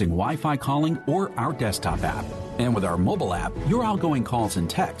anywhere using Wi-Fi calling or our desktop app. And with our mobile app, your outgoing calls and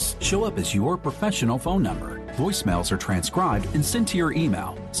texts show up as your professional phone number. Voicemails are transcribed and sent to your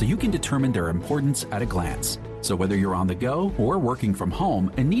email, so you can determine their importance at a glance. So whether you're on the go or working from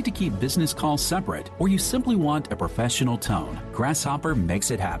home and need to keep business calls separate, or you simply want a professional tone, Grasshopper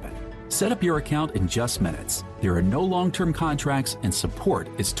makes it happen. Set up your account in just minutes. There are no long-term contracts and support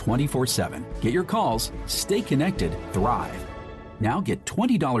is 24/7. Get your calls, stay connected, thrive. Now get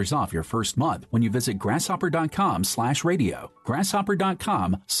 $20 off your first month when you visit grasshopper.com/radio.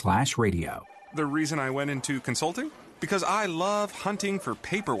 Grasshopper.com/radio. The reason I went into consulting? Because I love hunting for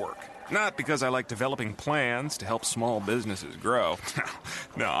paperwork. Not because I like developing plans to help small businesses grow.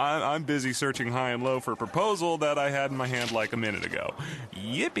 No, I'm busy searching high and low for a proposal that I had in my hand like a minute ago.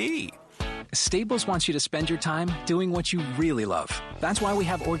 Yippee! Stables wants you to spend your time doing what you really love. That's why we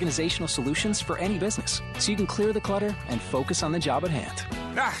have organizational solutions for any business, so you can clear the clutter and focus on the job at hand.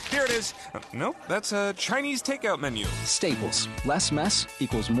 Ah, here it is. Nope, that's a Chinese takeout menu. Staples. Less mess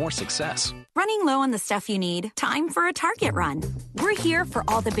equals more success. Running low on the stuff you need? Time for a Target run. We're here for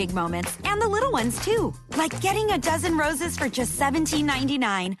all the big moments and the little ones too. Like getting a dozen roses for just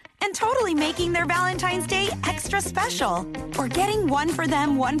 $17.99 and totally making their Valentine's Day extra special. Or getting one for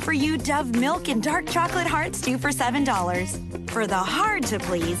them, one for you Dove milk and dark chocolate hearts 2 for $7. For the hard to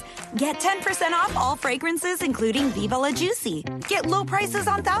please, get 10% off all fragrances including Viva La Juicy. Get low prices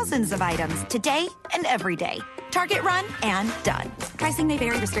on thousands of items today and every day. Target run and done. Pricing may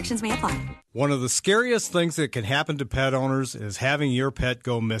vary. Restrictions may apply. One of the scariest things that can happen to pet owners is having your pet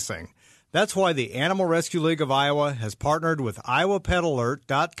go missing. That's why the Animal Rescue League of Iowa has partnered with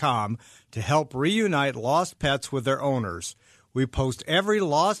IowaPetAlert.com to help reunite lost pets with their owners. We post every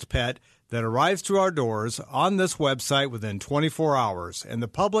lost pet that arrives to our doors on this website within 24 hours, and the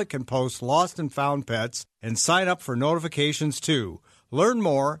public can post lost and found pets and sign up for notifications too. Learn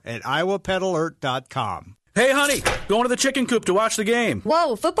more at iowapetalert.com. Hey, honey, going to the chicken coop to watch the game.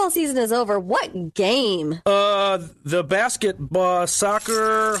 Whoa, football season is over. What game? The basketball,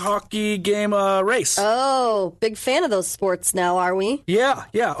 soccer, hockey game race. Oh, big fan of those sports now, are we? Yeah,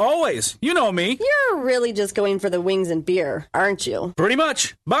 always. You know me. You're really just going for the wings and beer, aren't you? Pretty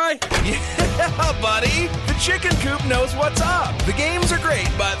much. Bye. Yeah, buddy. The chicken coop knows what's up. The games are great,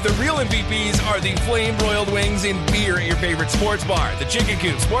 but the real MVPs are the flame-broiled wings and beer at your favorite sports bar. The Chicken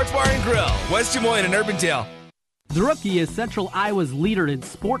Coop Sports Bar and Grill, West Des Moines and Urbandale. The Rookie is Central Iowa's leader in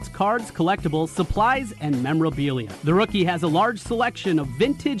sports cards, collectibles, supplies, and memorabilia. The Rookie has a large selection of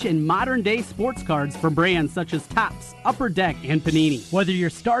vintage and modern-day sports cards from brands such as Topps, Upper Deck, and Panini. Whether you're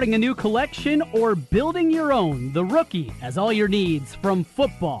starting a new collection or building your own, The Rookie has all your needs from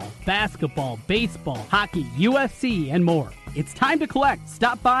football, basketball, baseball, hockey, UFC, and more. It's time to collect.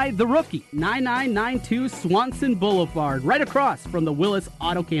 Stop by The Rookie, 9992 Swanson Boulevard, right across from the Willis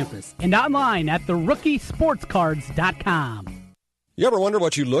Auto Campus, and online at therookie-sportscards.com. You ever wonder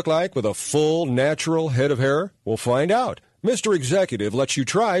what you look like with a full, natural head of hair? Well, find out. Mr. Executive lets you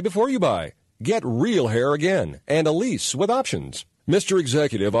try before you buy. Get real hair again and a lease with options. Mr.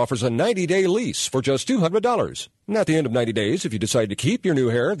 Executive offers a 90-day lease for just $200. And at the end of 90 days, if you decide to keep your new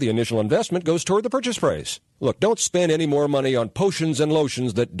hair, the initial investment goes toward the purchase price. Look, don't spend any more money on potions and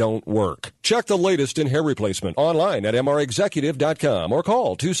lotions that don't work. Check the latest in hair replacement online at mrexecutive.com or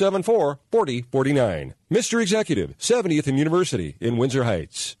call 274-4049. Mr. Executive, 70th and University in Windsor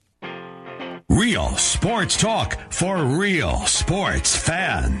Heights. Real sports talk for real sports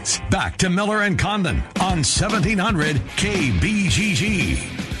fans. Back to Miller and Condon on 1700 KBGG.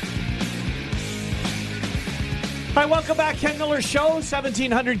 All right, welcome back. Ken Miller Show,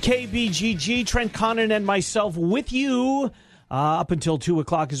 1700 KBGG. Trent Condon and myself with you up until 2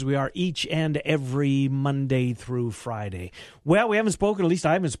 o'clock as we are each and every Monday through Friday. Well, we haven't spoken, at least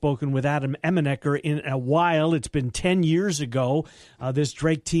I haven't spoken with Adam Emenecker in a while. It's been 10 years ago. This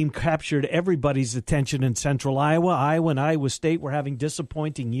Drake team captured everybody's attention in Central Iowa. Iowa and Iowa State were having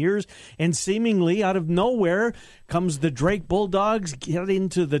disappointing years, and seemingly out of nowhere comes the Drake Bulldogs, get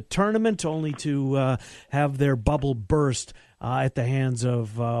into the tournament only to have their bubble burst at the hands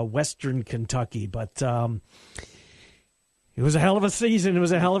of Western Kentucky. But it was a hell of a season. It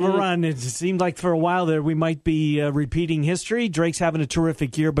was a hell of a run. It seemed like for a while there we might be repeating history. Drake's having a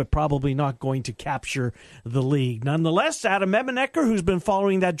terrific year, but probably not going to capture the league. Nonetheless, Adam Emenecker, who's been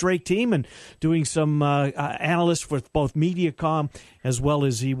following that Drake team and doing some analyst with both Mediacom as well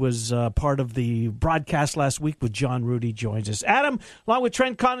as he was part of the broadcast last week with John Rudy, joins us. Adam, along with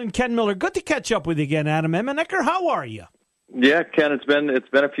Trent Condon and Ken Miller, good to catch up with you again, Adam Emenecker. How are you? Yeah, Ken, it's been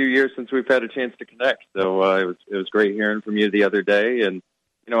a few years since we've had a chance to connect. So it was great hearing from you the other day. And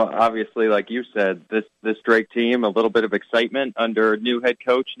you know, obviously, like you said, this Drake team, a little bit of excitement under new head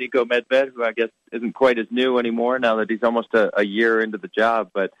coach Niko Medved, who I guess isn't quite as new anymore now that he's almost a year into the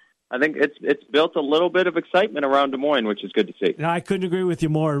job. But I think it's built a little bit of excitement around Des Moines, which is good to see. No, I couldn't agree with you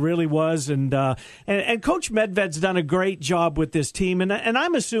more. It really was, and Coach Medved's done a great job with this team. And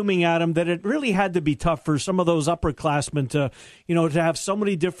I'm assuming, Adam, that it really had to be tough for some of those upperclassmen to have so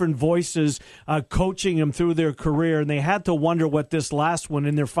many different voices coaching them through their career, and they had to wonder what this last one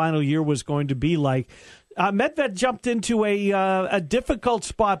in their final year was going to be like. Medved jumped into a difficult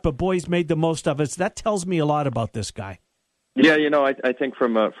spot, but boys made the most of it. So that tells me a lot about this guy. Yeah, I think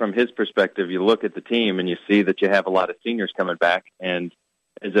from his perspective, you look at the team and you see that you have a lot of seniors coming back, and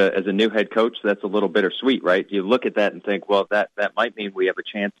as a new head coach, that's a little bittersweet, right? You look at that and think, well, that might mean we have a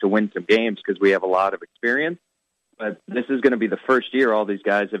chance to win some games because we have a lot of experience. But this is going to be the first year all these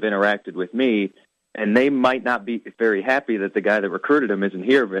guys have interacted with me, and they might not be very happy that the guy that recruited them isn't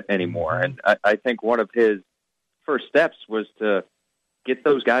here anymore. And I think one of his first steps was to get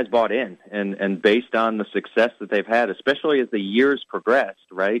those guys bought in, and based on the success that they've had, especially as the years progressed,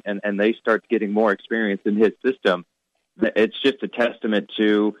 right, and they start getting more experience in his system, it's just a testament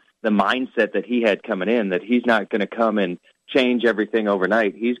to the mindset that he had coming in, that he's not going to come and change everything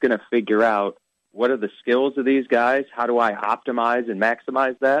overnight. He's going to figure out what are the skills of these guys, how do I optimize and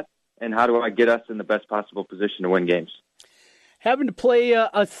maximize that, and how do I get us in the best possible position to win games. Having to play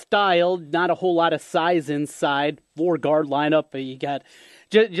a style, not a whole lot of size inside, 4-guard lineup. You got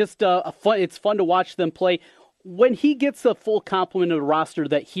just fun. It's fun to watch them play. When he gets a full complement of the roster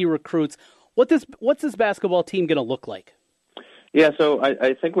that he recruits, what's this basketball team going to look like? Yeah, so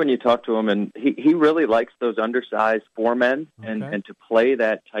I think when you talk to him, and he really likes those undersized 4 men, and to play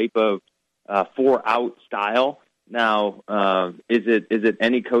that type of 4-out style Now, is it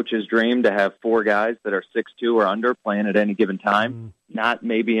any coach's dream to have 4 guys that are 6'2" or under playing at any given time? Not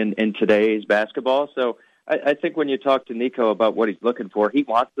maybe in today's basketball. So I think when you talk to Nico about what he's looking for, he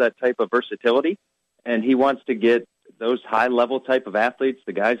wants that type of versatility, and he wants to get those high-level type of athletes,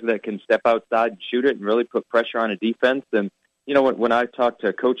 the guys that can step outside and shoot it and really put pressure on a defense. And, you know, when I talk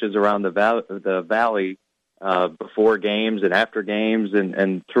to coaches around the Valley before games and after games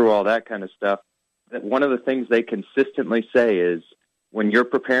and through all that kind of stuff, that one of the things they consistently say is when you're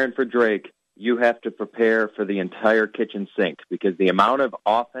preparing for Drake, you have to prepare for the entire kitchen sink, because the amount of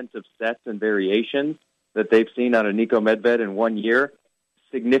offensive sets and variations that they've seen out of Niko Medved in 1 year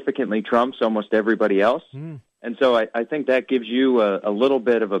significantly trumps almost everybody else. And so I think that gives you a little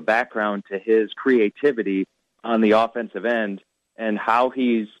bit of a background to his creativity on the offensive end and how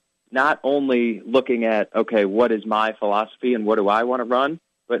he's not only looking at, okay, what is my philosophy and what do I want to run,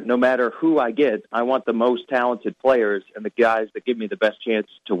 but no matter who I get, I want the most talented players and the guys that give me the best chance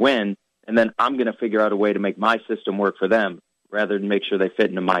to win, and then I'm going to figure out a way to make my system work for them rather than make sure they fit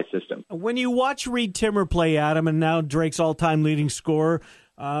into my system. When you watch Reed Timmer play, Adam, and now Drake's all-time leading scorer,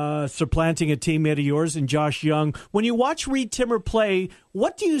 supplanting a teammate of yours in Josh Young, when you watch Reed Timmer play,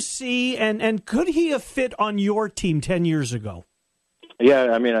 what do you see, and could he have fit on your team 10 years ago?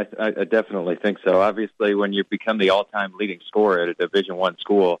 Yeah, I mean, I definitely think so. Obviously, when you become the all-time leading scorer at a Division I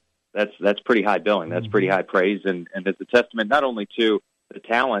school, that's pretty high billing. That's pretty high praise, and it's a testament not only to the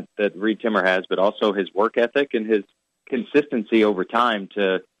talent that Reed Timmer has, but also his work ethic and his consistency over time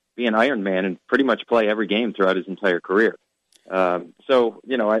to be an Iron Man and pretty much play every game throughout his entire career. So,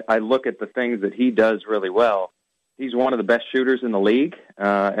 you know, I look at the things that he does really well. He's one of the best shooters in the league,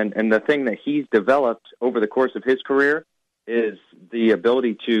 and the thing that he's developed over the course of his career is the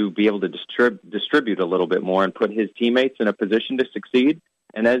ability to be able to distribute a little bit more and put his teammates in a position to succeed.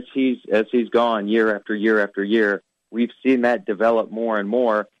 And as he's gone year after year after year, we've seen that develop more and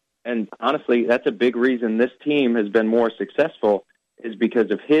more. And honestly, that's a big reason this team has been more successful, is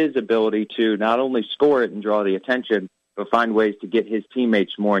because of his ability to not only score it and draw the attention, but find ways to get his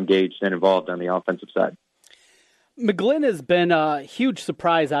teammates more engaged and involved on the offensive side. McGlynn has been a huge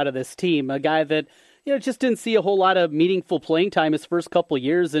surprise out of this team, a guy that just didn't see a whole lot of meaningful playing time his first couple of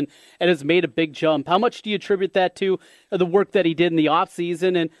years and has made a big jump. How much do you attribute that to the work that he did in the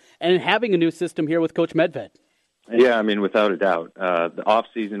offseason and having a new system here with Coach Medved? Yeah, I mean, without a doubt. The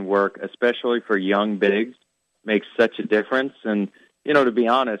off-season work, especially for young bigs, makes such a difference. And, to be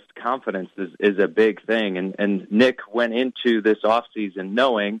honest, confidence is a big thing. And Nick went into this off-season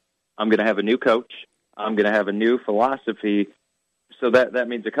knowing I'm going to have a new coach, I'm going to have a new philosophy. So that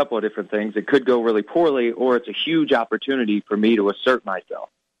means a couple of different things. It could go really poorly, or it's a huge opportunity for me to assert myself.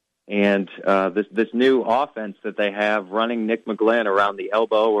 And this new offense that they have running Nick McGlynn around the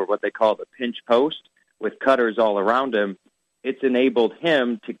elbow, or what they call the pinch post, with cutters all around him, it's enabled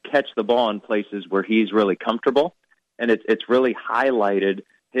him to catch the ball in places where he's really comfortable. And it's really highlighted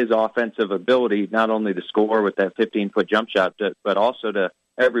his offensive ability, not only to score with that 15-foot jump shot, but also to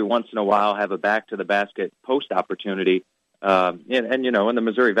every once in a while have a back-to-the-basket post opportunity. And in the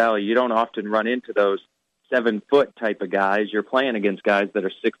Missouri Valley, you don't often run into those 7-foot type of guys. You're playing against guys that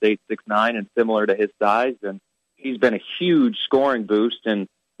are 6'8", 6'9", and similar to his size. And he's been a huge scoring boost, and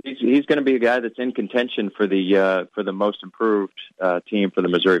he's going to be a guy that's in contention for the most improved team for the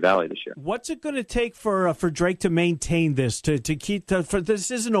Missouri Valley this year. What's it going to take for Drake to maintain this, to keep this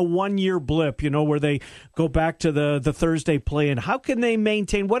isn't a 1-year blip, where they go back to the Thursday play-in? How can they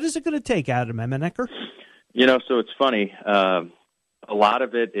maintain? What is it going to take, Adam Emenecker? So it's funny. A lot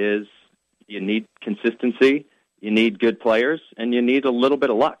of it is you need consistency, you need good players, and you need a little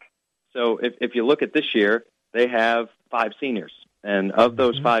bit of luck. So if you look at this year, they have 5 seniors. And of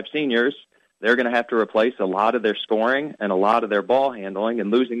those 5 seniors, they're going to have to replace a lot of their scoring and a lot of their ball handling, and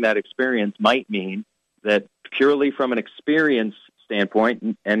losing that experience might mean that purely from an experience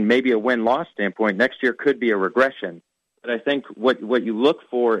standpoint and maybe a win-loss standpoint, next year could be a regression. But I think what you look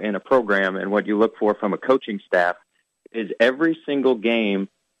for in a program and what you look for from a coaching staff is every single game,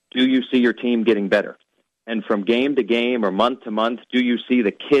 do you see your team getting better? And from game to game or month to month, do you see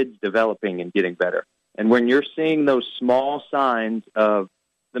the kids developing and getting better? And when you're seeing those small signs of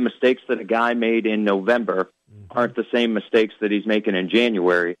the mistakes that a guy made in November aren't the same mistakes that he's making in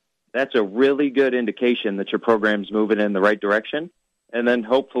January, that's a really good indication that your program's moving in the right direction. And then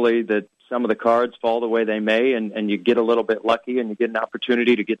hopefully that some of the cards fall the way they may, and you get a little bit lucky and you get an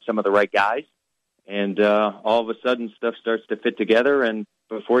opportunity to get some of the right guys. And all of a sudden stuff starts to fit together, and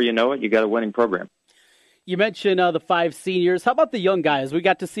before you know it, you got a winning program. You mentioned the 5 seniors. How about the young guys? We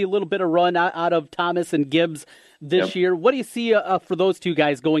got to see a little bit of run out of Thomas and Gibbs this year. What do you see for those two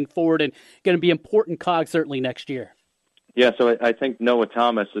guys going forward and going to be important cogs certainly next year? Yeah, so I think Noah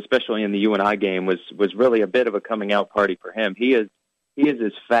Thomas, especially in the UNI game, was really a bit of a coming out party for him. He is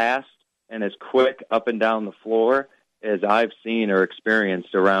as fast and as quick up and down the floor as I've seen or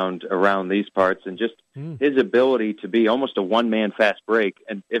experienced around these parts, and just his ability to be almost a one-man fast break.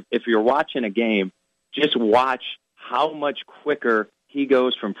 And if you're watching a game, just watch how much quicker he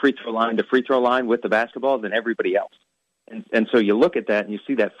goes from free throw line to free throw line with the basketball than everybody else. And so you look at that and you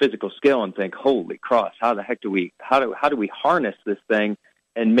see that physical skill and think, holy cross, how the heck do we harness this thing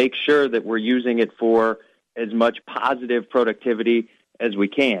and make sure that we're using it for as much positive productivity as we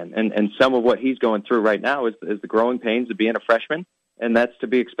can. And some of what he's going through right now is the growing pains of being a freshman, and that's to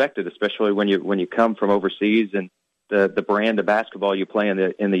be expected, especially when you come from overseas and the brand of basketball you play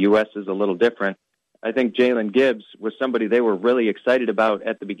in the U.S. is a little different. I think Jalen Gibbs was somebody they were really excited about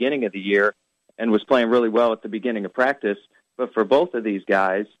at the beginning of the year and was playing really well at the beginning of practice. But for both of these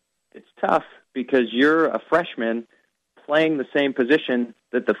guys, it's tough because you're a freshman playing the same position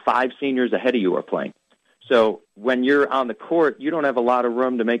that the 5 seniors ahead of you are playing. So when you're on the court, you don't have a lot of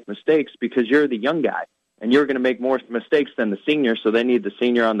room to make mistakes because you're the young guy, and you're going to make more mistakes than the senior, so they need the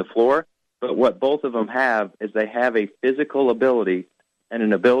senior on the floor. But what both of them have is they have a physical ability and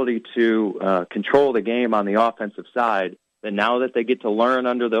an ability to control the game on the offensive side. And now that they get to learn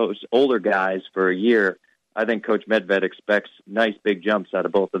under those older guys for a year, I think Coach Medved expects nice big jumps out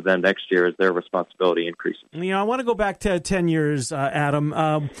of both of them next year as their responsibility increases. I want to go back to 10 years, Adam.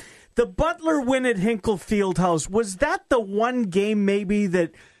 The Butler win at Hinkle Fieldhouse, was that the one game maybe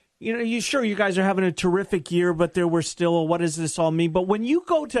that, you guys are having a terrific year, but there were still, what does this all mean? But when you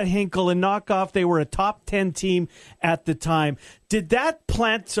go to Hinkle and knock off, they were a top 10 team at the time. Did that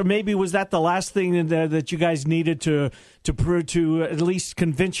plant, or maybe was that the last thing that you guys needed to prove, to at least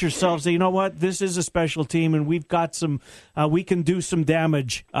convince yourselves that, you know what, this is a special team and we've got some, we can do some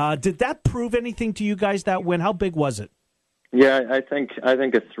damage. Did that prove anything to you guys, that win? How big was it? Yeah, I think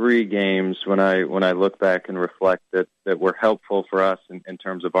of 3 games when I look back and reflect that were helpful for us in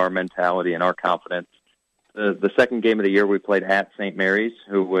terms of our mentality and our confidence. The second game of the year we played at St. Mary's,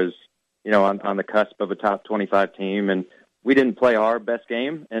 who was on the cusp of a top 25 team, and we didn't play our best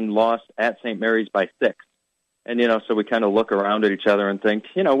game and lost at St. Mary's by 6. And so we kind of look around at each other and think,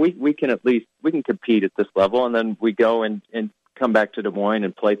 we can compete at this level, and then we go and come back to Des Moines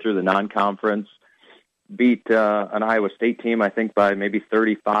and play through the non-conference. Beat an Iowa State team, I think, by maybe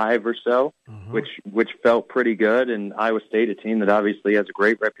 35 or so, which felt pretty good. And Iowa State, a team that obviously has a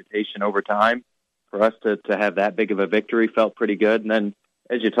great reputation over time, for us to have that big of a victory felt pretty good. And then,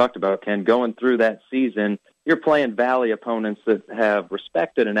 as you talked about, Ken, going through that season, you're playing Valley opponents that have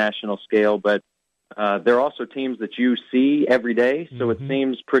respect at a national scale, but they're also teams that you see every day, so it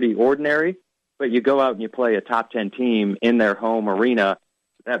seems pretty ordinary. But you go out and you play a top 10 team in their home arena.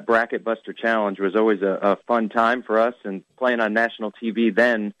 That Bracket Buster Challenge was always a fun time for us, and playing on national TV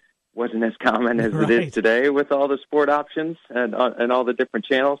then wasn't as common as it is today with all the sport options and all the different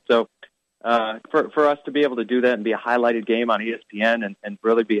channels. So for us to be able to do that and be a highlighted game on ESPN and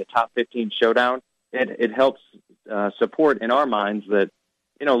really be a top 15 showdown, it helps support in our minds that,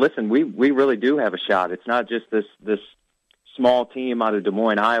 listen, we really do have a shot. It's not just this small team out of Des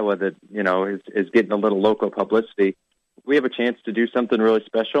Moines, Iowa that, is getting a little local publicity. We have a chance to do something really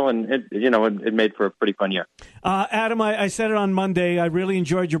special, and it made for a pretty fun year. Adam, I said it on Monday. I really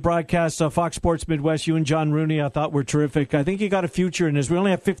enjoyed your broadcast, Fox Sports Midwest. You and John Rooney, I thought were terrific. I think you got a future in this. We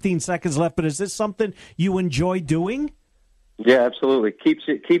only have 15 seconds left, but is this something you enjoy doing? Yeah, absolutely.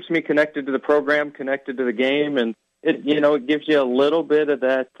 Keeps me connected to the program, connected to the game, and it gives you a little bit of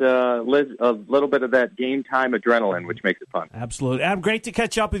that game time adrenaline, which makes it fun. Absolutely, Adam. Great to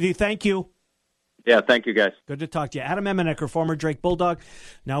catch up with you. Thank you. Yeah, thank you, guys. Good to talk to you. Adam Emenecker, former Drake Bulldog,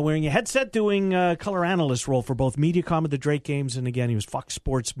 now wearing a headset, doing a color analyst role for both Mediacom and the Drake games. And again, he was Fox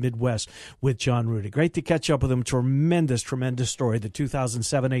Sports Midwest with John Rudy. Great to catch up with him. Tremendous story, the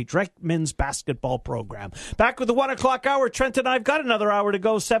 2007-8 Drake men's basketball program. Back with the 1 o'clock hour. Trent and I've got another hour to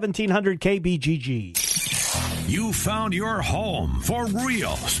go, 1700 KBGG. You found your home for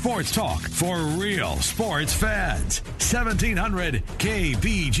real sports talk for real sports fans. 1700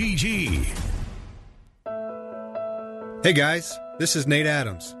 KBGG. Hey guys, this is Nate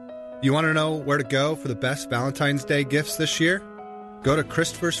Adams. You want to know where to go for the best Valentine's Day gifts this year? Go to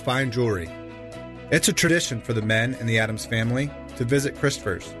Christopher's Fine Jewelry. It's a tradition for the men in the Adams family to visit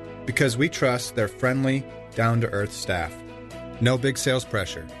Christopher's because we trust their friendly, down-to-earth staff. No big sales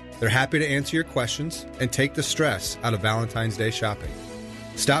pressure. They're happy to answer your questions and take the stress out of Valentine's Day shopping.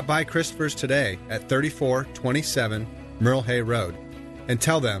 Stop by Christopher's today at 3427 Merle Hay Road and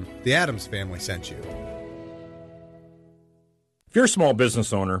tell them the Adams family sent you. If you're a small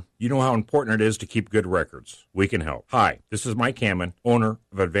business owner, you know how important it is to keep good records. We can help. Hi, this is Mike Hammond, owner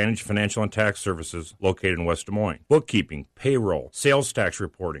of Advantage Financial and Tax Services located in West Des Moines. Bookkeeping, payroll, sales tax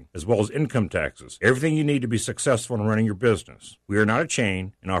reporting, as well as income taxes. Everything you need to be successful in running your business. We are not a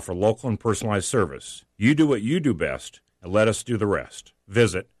chain and offer local and personalized service. You do what you do best and let us do the rest.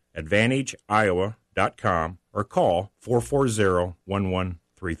 Visit AdvantageIowa.com or call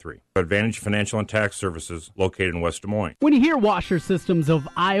 440-1133. Advantage Financial and Tax Services located in West Des Moines. When you hear Washer Systems of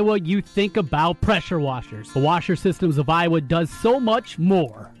Iowa, you think about pressure washers. The Washer Systems of Iowa does so much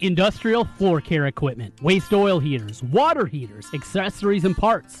more. Industrial floor care equipment, waste oil heaters, water heaters, accessories and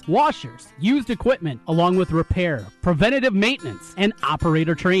parts, washers, used equipment, along with repair, preventative maintenance, and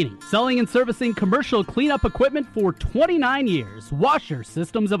operator training. Selling and servicing commercial cleanup equipment for 29 years. Washer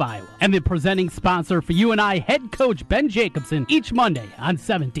Systems of Iowa. And the presenting sponsor for you and I, head coach Ben Jacobson, each Monday on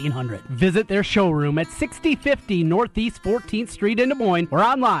 1700. Visit their showroom at 6050 Northeast 14th Street in Des Moines or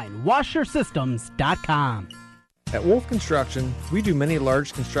online, washersystems.com. At Wolf Construction, we do many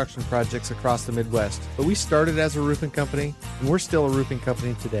large construction projects across the Midwest, but we started as a roofing company, and we're still a roofing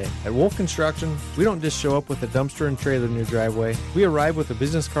company today. At Wolf Construction, we don't just show up with a dumpster and trailer in your driveway. We arrive with a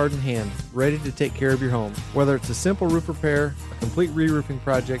business card in hand, ready to take care of your home. Whether it's a simple roof repair, a complete re-roofing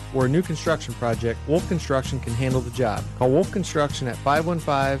project, or a new construction project, Wolf Construction can handle the job. Call Wolf Construction at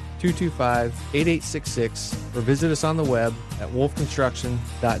 515-225-8866 or visit us on the web at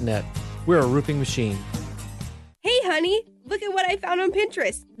wolfconstruction.net. We're a roofing machine. Hey, honey, look at what I found on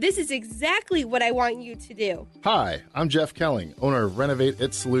Pinterest. This is exactly what I want you to do. Hi, I'm Jeff Kelling, owner of Renovate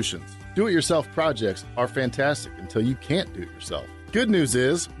It Solutions. Do-it-yourself projects are fantastic until you can't do it yourself. Good news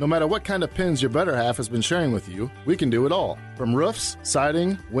is, no matter what kind of pins your better half has been sharing with you, we can do it all. From roofs,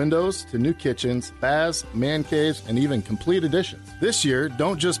 siding, windows, to new kitchens, baths, man caves, and even complete additions. This year,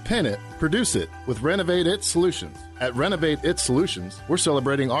 don't just pin it, produce it with Renovate It Solutions. At Renovate It Solutions, we're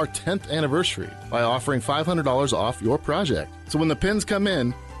celebrating our 10th anniversary by offering $500 off your project. So when the pins come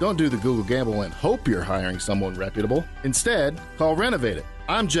in, don't do the Google gamble and hope you're hiring someone reputable. Instead, call Renovate It.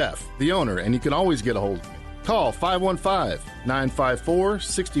 I'm Jeff, the owner, and you can always get a hold of me. Call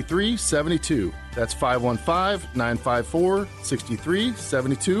 515-954-6372. That's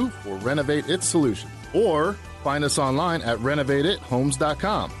 515-954-6372 for Renovate It Solutions. Or find us online at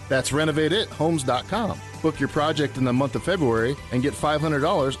renovateithomes.com. That's renovateithomes.com. Book your project in the month of February and get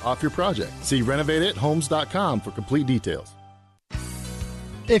 $500 off your project. See renovateithomes.com for complete details.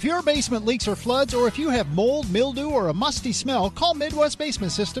 If your basement leaks or floods, or if you have mold, mildew, or a musty smell, call Midwest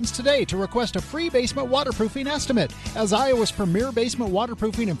Basement Systems today to request a free basement waterproofing estimate. As Iowa's premier basement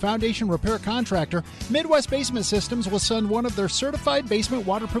waterproofing and foundation repair contractor, Midwest Basement Systems will send one of their certified basement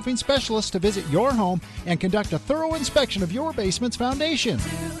waterproofing specialists to visit your home and conduct a thorough inspection of your basement's foundation.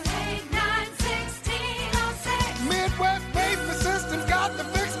 Midwest Basement Systems got the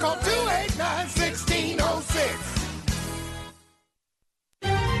fix. Call 289-1606.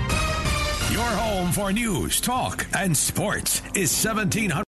 Your home for news, talk, and sports is 1700.